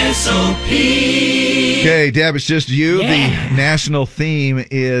 KSOP. S-O-P. Okay, Deb, it's just you. Yeah. The national theme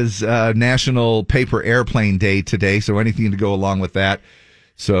is National Paper Airplane Day today, so anything to go along with that.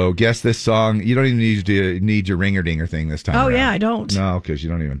 So guess this song. You don't even need your ringer-dinger thing this time Oh, around. yeah, I don't. No, because you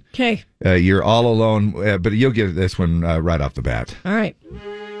don't even. Okay. You're all alone, but you'll get this one right off the bat. All right.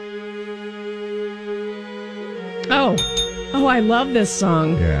 Oh, I love this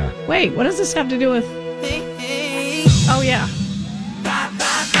song. Yeah. Wait, what does this have to do with? Oh, yeah.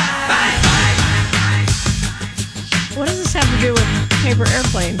 What does this have to do with Paper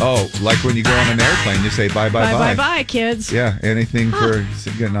Airplane? Oh, like when you go on an airplane, you say bye, bye, bye. Bye, kids. Yeah, anything for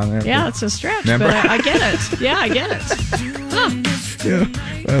getting on there. Yeah, it's a stretch, Remember? but I get it. Yeah, I get it. Huh. Yeah.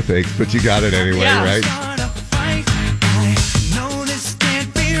 Well, thanks, but you got it anyway, Yeah. right?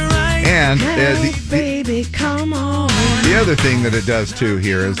 And Baby, come on. the other thing that it does too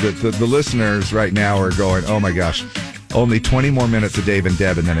here is that the listeners right now are going, oh my gosh, only 20 more minutes of Dave and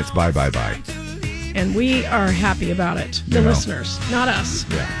Deb, and then it's bye, bye, bye. And we are happy about it. The You know. listeners, not us.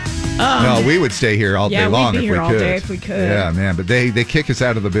 Yeah. Um, No, we would stay here all yeah, day we'd long be if here we all could. day if we could. Yeah, man, but they kick us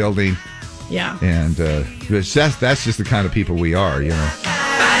out of the building. Yeah. And that's just the kind of people we are, you know.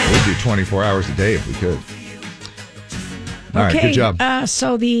 We'd do 24 hours a day if we could. All right, good job.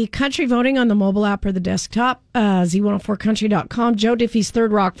 So the country voting on the mobile app or the desktop, Z104country.com. Joe Diffie's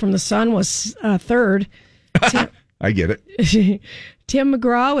Third Rock from the Sun was third. I get it. Tim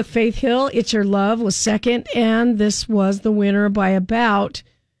McGraw with Faith Hill, It's Your Love was second, and this was the winner by about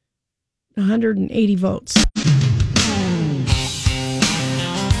 180 votes.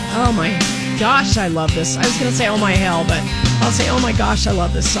 Oh my gosh, I love this. I was going to say, oh my hell, but I'll say, oh my gosh, I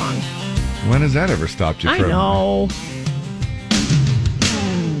love this song. When has that ever stopped you I from? know.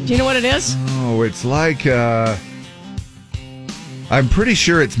 Do you know what it is? Oh, it's like, I'm pretty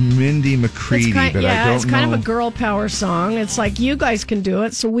sure it's Mindy McCready, but I don't know. It's kind of a girl power song. It's like, you guys can do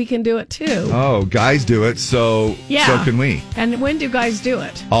it, so we can do it too. Oh, guys do it, so can we. And when do guys do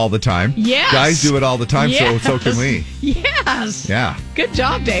it? All the time. Yes. Guys do it all the time, Yes. so can we. Yes. Yeah. Good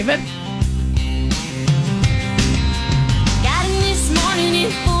job, David. Got him this morning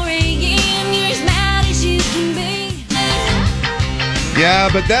at 4 a.m. You're as mad as you can be. Yeah,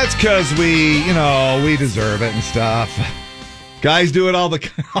 but that's because we deserve it and stuff. Guys do it all the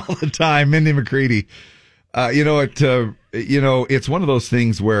time. Mindy McCready. It's one of those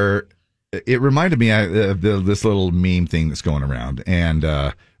things where it reminded me of this little meme thing that's going around, and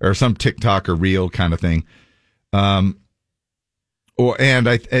or some TikTok or reel kind of thing.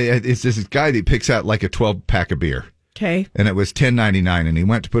 It's this guy that picks out like a 12-pack of beer. Okay. And it was $10.99, and he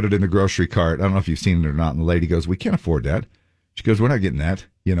went to put it in the grocery cart. I don't know if you've seen it or not. And the lady goes, "We can't afford that." She goes, "We're not getting that,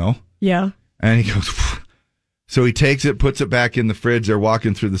 you know." Yeah. And he goes, "Phew." So he takes it, puts it back in the fridge. They're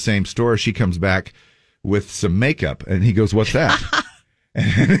walking through the same store. She comes back with some makeup, and he goes, "What's that?"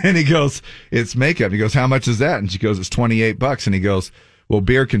 And he goes, "It's makeup." And he goes, "How much is that?" And she goes, "It's $28." And he goes, "Well,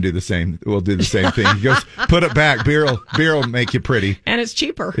 beer can do the same. We'll do the same thing." He goes, "Put it back. Beer will make you pretty, and it's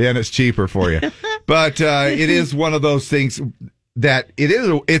cheaper. Yeah, and it's cheaper for you." But it is one of those things that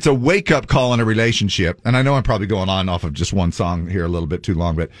it's a wake up call in a relationship. And I know I'm probably going on off of just one song here a little bit too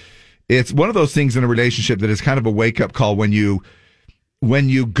long, but it's one of those things in a relationship that is kind of a wake up call when you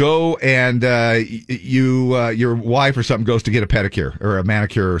go and your wife or something goes to get a pedicure or a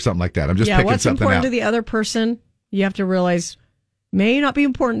manicure or something like that. I'm just picking what's something important out. to the other person, you have to realize may not be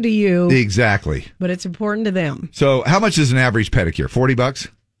important to you. Exactly. But it's important to them. So how much is an average pedicure? $40?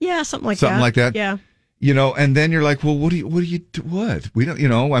 Yeah, something like Something that. like that? Yeah. You know, and then you're like, well, what? We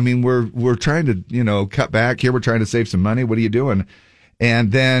don't, I mean, we're trying to, cut back here. We're trying to save some money. What are you doing?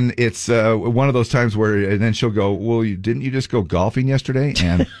 And then it's one of those times where, and then she'll go, well, didn't you just go golfing yesterday?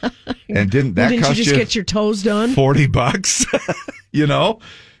 And didn't that didn't cost you just get your toes done? $40? You know,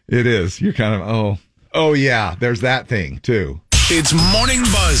 it is. You're kind of, oh yeah, there's that thing too. It's Morning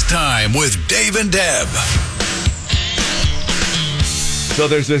Buzz time with Dave and Deb. So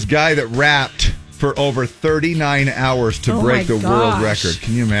there's this guy that rapped for over 39 hours to break the world record.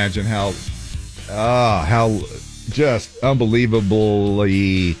 Can you imagine how just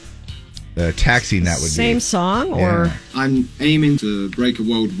unbelievably taxing that would be? Same song, or I'm aiming to break a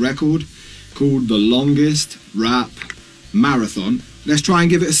world record called the longest rap marathon. Let's try and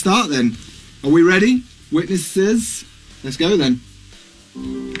give it a start then. Are we ready? Witnesses? Let's go then.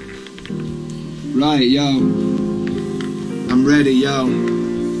 Right, yo. I'm ready, yo.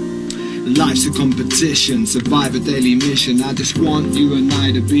 Life's a competition, survive a daily mission. I just want you and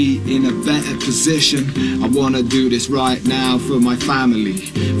I to be in a better position. I want to do this right now for my family,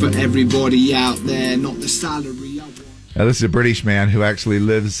 for everybody out there, not the salary I want. Now, this is a British man who actually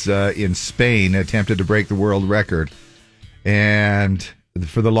lives in Spain, attempted to break the world record. And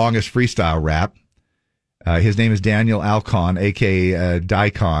for the longest freestyle rap. His name is Daniel Alcon, a.k.a.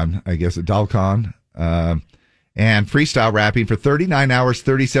 Daikon, I guess, Dalcon. And freestyle rapping for 39 hours,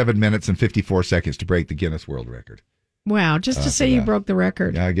 37 minutes, and 54 seconds to break the Guinness World Record. Wow, just to say you broke the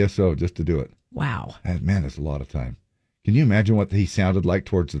record. Yeah, I guess so, just to do it. Wow. Man, that's a lot of time. Can you imagine what he sounded like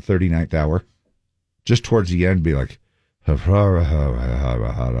towards the 39th hour? Just towards the end, be like...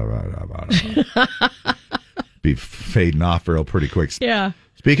 be fading off real pretty quick. Yeah.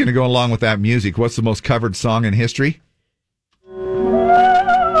 Speaking of going along with that music, what's the most covered song in history? I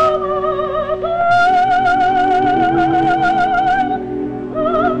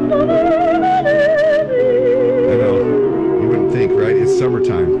know. You wouldn't think, right? It's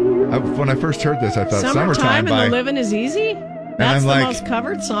Summertime. When I first heard this, I thought Summertime by... and the Livin' is Easy? That's the most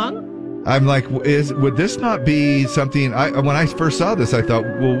covered song? I'm like, would this not be something... when I first saw this, I thought,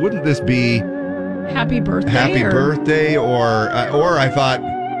 well, wouldn't this be... Happy Birthday? Happy Birthday, or I thought,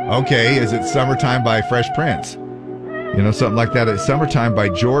 okay, is it Summertime by Fresh Prince? You know, something like that. It's Summertime by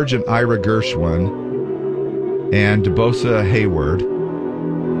George and Ira Gershwin and Debosa Hayward.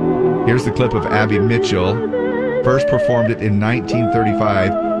 Here's the clip of Abby Mitchell. First performed it in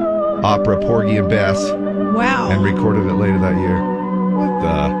 1935, opera Porgy and Bess. Wow. And recorded it later that year. What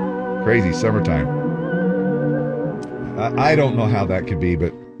the... Crazy Summertime. I don't know how that could be,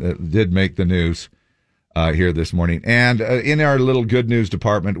 but it did make the news here this morning. And in our little good news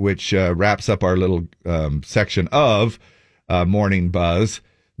department, which wraps up our little section of Morning Buzz,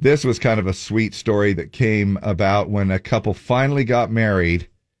 this was kind of a sweet story that came about when a couple finally got married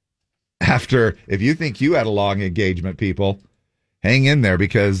after, if you think you had a long engagement, people, hang in there,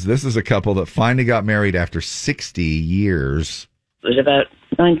 because this is a couple that finally got married after 60 years. It was about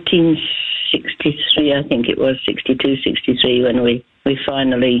 1963, I think it was, 62, 63, when we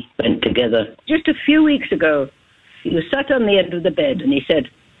finally went together. Just a few weeks ago, he was sat on the end of the bed and he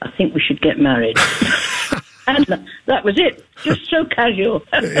said, I think we should get married. And that was it. Just so casual.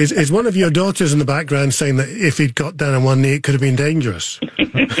 Is one of your daughters in the background saying that if he'd got down on one knee, it could have been dangerous?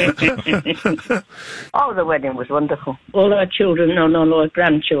 Oh, the wedding was wonderful. All our children and all our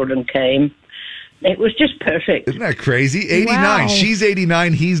grandchildren came. It was just perfect. Isn't that crazy? 89. Wow. She's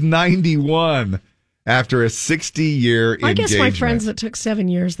 89. He's 91 after a 60-year engagement. I guess my friends that took 7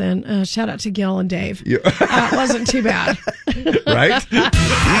 years then. Shout out to Gil and Dave. It wasn't too bad. Right? Now,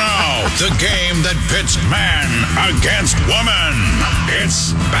 the game that pits man against woman.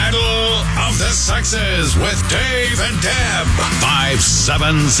 It's Battle of the Sexes with Dave and Deb.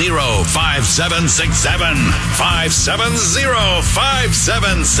 570-5767.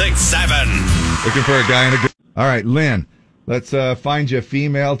 570-5767. Looking for a guy in a good... All right, Lynn, let's find you a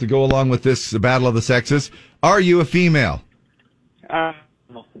female to go along with this Battle of the Sexes. Are you a female? No.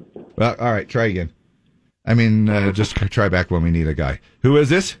 Well, all right, try again. I mean, just try back when we need a guy. Who is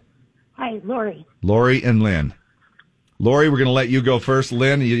this? Hi, Lori. Lori and Lynn. Lori, we're going to let you go first.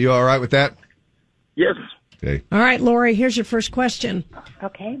 Lynn, you all right with that? Yes. Okay. All right, Lori, here's your first question.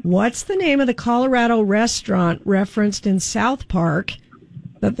 Okay. What's the name of the Colorado restaurant referenced in South Park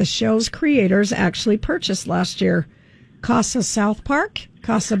that the show's creators actually purchased last year? Casa South Park,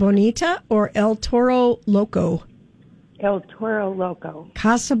 Casa Bonita, or El Toro Loco? El Toro Loco.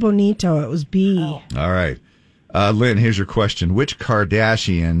 Casa Bonito, it was B. Oh. All right. Lynn, here's your question. Which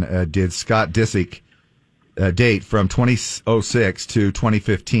Kardashian did Scott Disick date from 2006 to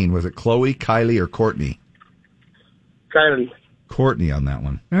 2015? Was it Khloe, Kylie, or Kourtney? Kylie. Kourtney on that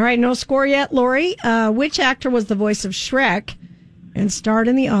one. All right, no score yet, Lori. Which actor was the voice of Shrek and starred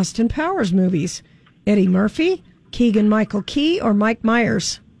in the Austin Powers movies? Eddie Murphy, Keegan-Michael Key, or Mike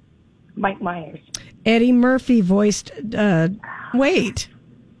Myers? Mike Myers. Eddie Murphy voiced Wade.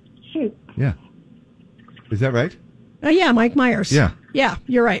 Shoot. Yeah. Is that right? Yeah, Mike Myers. Yeah. Yeah,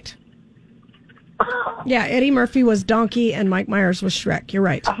 you're right. Yeah, Eddie Murphy was Donkey and Mike Myers was Shrek. You're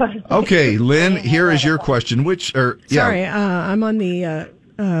right. Okay, Lynn, here is your question. Sorry, I'm on the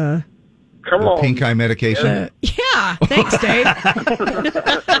Come on. pink eye medication. Yeah, thanks, Dave.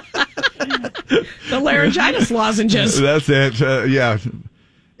 The laryngitis lozenges. That's it. Yeah.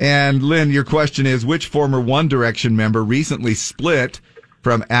 And Lynn, your question is, which former One Direction member recently split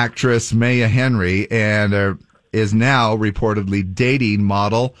from actress Maya Henry and is now reportedly dating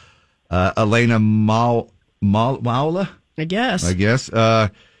model Elena Maula? I guess.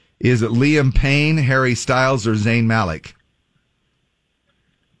 Is it Liam Payne, Harry Styles, or Zayn Malik?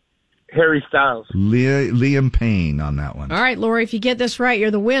 Harry Styles. Liam Payne on that one. All right, Lori, if you get this right,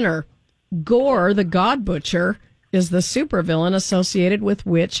 you're the winner. Gore, the God Butcher, is the supervillain associated with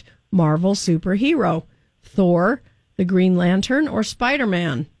which Marvel superhero? Thor, the Green Lantern, or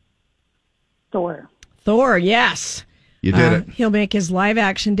Spider-Man? Thor. Thor, yes. You did it. He'll make his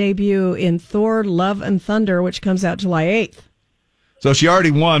live-action debut in Thor: Love and Thunder, which comes out July 8th. So she already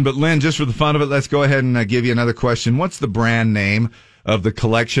won, but Lynn, just for the fun of it, let's go ahead and give you another question. What's the brand name of the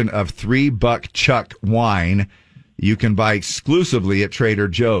collection of $3 Chuck wine you can buy exclusively at Trader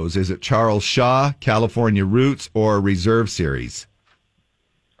Joe's? Is it Charles Shaw, California Roots, or Reserve Series?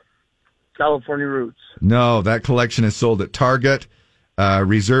 California Roots. No, that collection is sold at Target.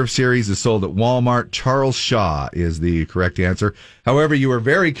 Reserve Series is sold at Walmart. Charles Shaw is the correct answer. However, you were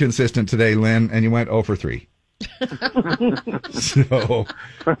very consistent today, Lynn, and you went 0 for 3. So,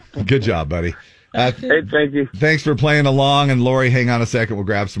 good job, buddy. Hey, thank you. Thanks for playing along. And Lori, hang on a second. We'll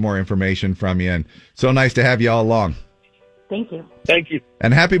grab some more information from you. And so nice to have you all along. Thank you. Thank you.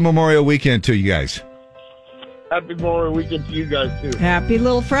 And happy Memorial Weekend to you guys. Happy Memorial Weekend to you guys, too. Happy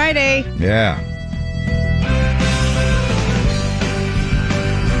Little Friday. Yeah.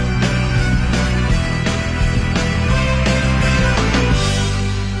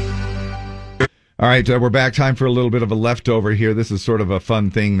 All right, we're back. Time for a little bit of a leftover here. This is sort of a fun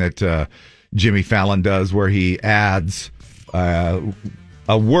thing that Jimmy Fallon does where he adds a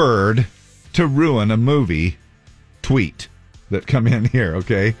word to ruin a movie tweet that come in here,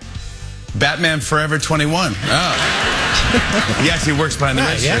 okay? Batman Forever 21. Oh. He actually works behind the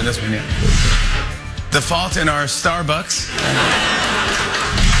register in this one, yeah. The fault in our Starbucks.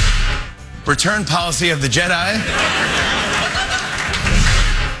 Return policy of the Jedi.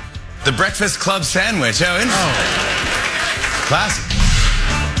 The Breakfast Club sandwich. Oh, classic.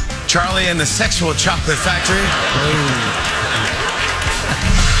 Charlie and the Sexual Chocolate Factory.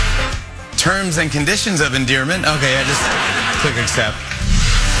 Terms and conditions of endearment. Okay, I just click accept.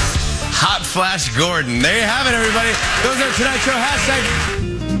 Hot Flash Gordon. There you have it, everybody. Those are tonight's show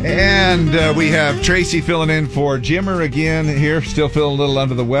hashtags. And we have Tracy filling in for Jimmer again here. Still feeling a little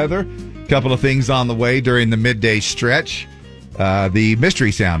under the weather. Couple of things on the way during the midday stretch. The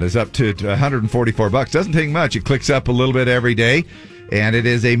mystery sound is up to $144. Doesn't take much. It clicks up a little bit every day. And it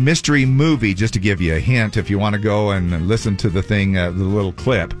is a mystery movie, just to give you a hint. If you want to go and listen to the thing, the little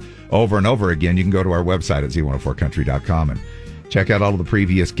clip over and over again, you can go to our website at Z104country.com and check out all of the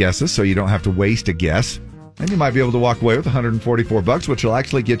previous guesses so you don't have to waste a guess. And you might be able to walk away with $144, which will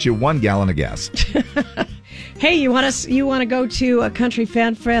actually get you 1 gallon of gas. Hey, you want to go to a Country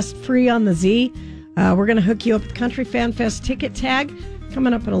Fan Fest free on the Z? We're going to hook you up with Country Fan Fest ticket tag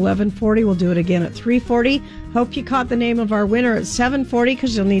coming up at 11:40. We'll do it again at 3:40. Hope you caught the name of our winner at 7:40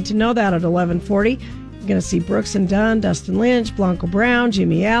 because you'll need to know that at 11:40. You're going to see Brooks and Dunn, Dustin Lynch, Blanco Brown,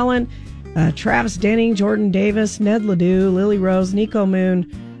 Jimmy Allen, Travis Denning, Jordan Davis, Ned Ledoux, Lily Rose, Nico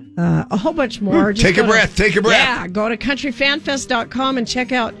Moon, a whole bunch more. Take a breath. Yeah, go to countryfanfest.com and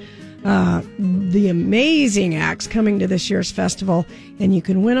check out the amazing acts coming to this year's festival, and you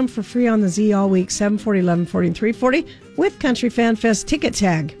can win them for free on the Z all week, 7:40, 11:40, and 3:40 with Country Fan Fest ticket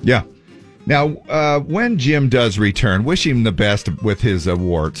tag. Yeah. Now, when Jim does return, wish him the best with his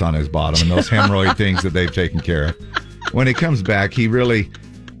warts on his bottom and those hemorrhoid things that they've taken care of. When he comes back,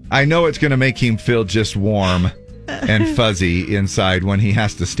 I know it's going to make him feel just warm and fuzzy inside when he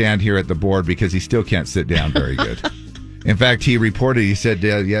has to stand here at the board because he still can't sit down very good. In fact, he said,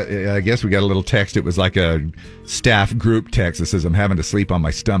 I guess we got a little text. It was like a staff group text that says, I'm having to sleep on my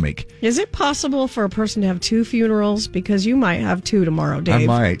stomach. Is it possible for a person to have 2 funerals? Because you might have 2 tomorrow, Dave. I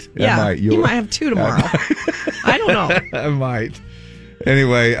might. You might have 2 tomorrow. I don't know. I might.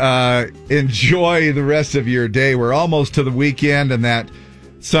 Anyway, enjoy the rest of your day. We're almost to the weekend, and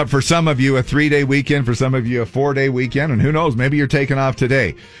for some of you, a 3-day weekend. For some of you, a 4-day weekend. And who knows, maybe you're taking off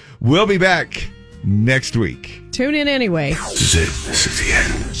today. We'll be back next week. Tune in anyway. This is it. This is the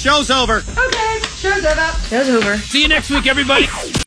end. Show's over. Okay, show's over. See you next week, everybody.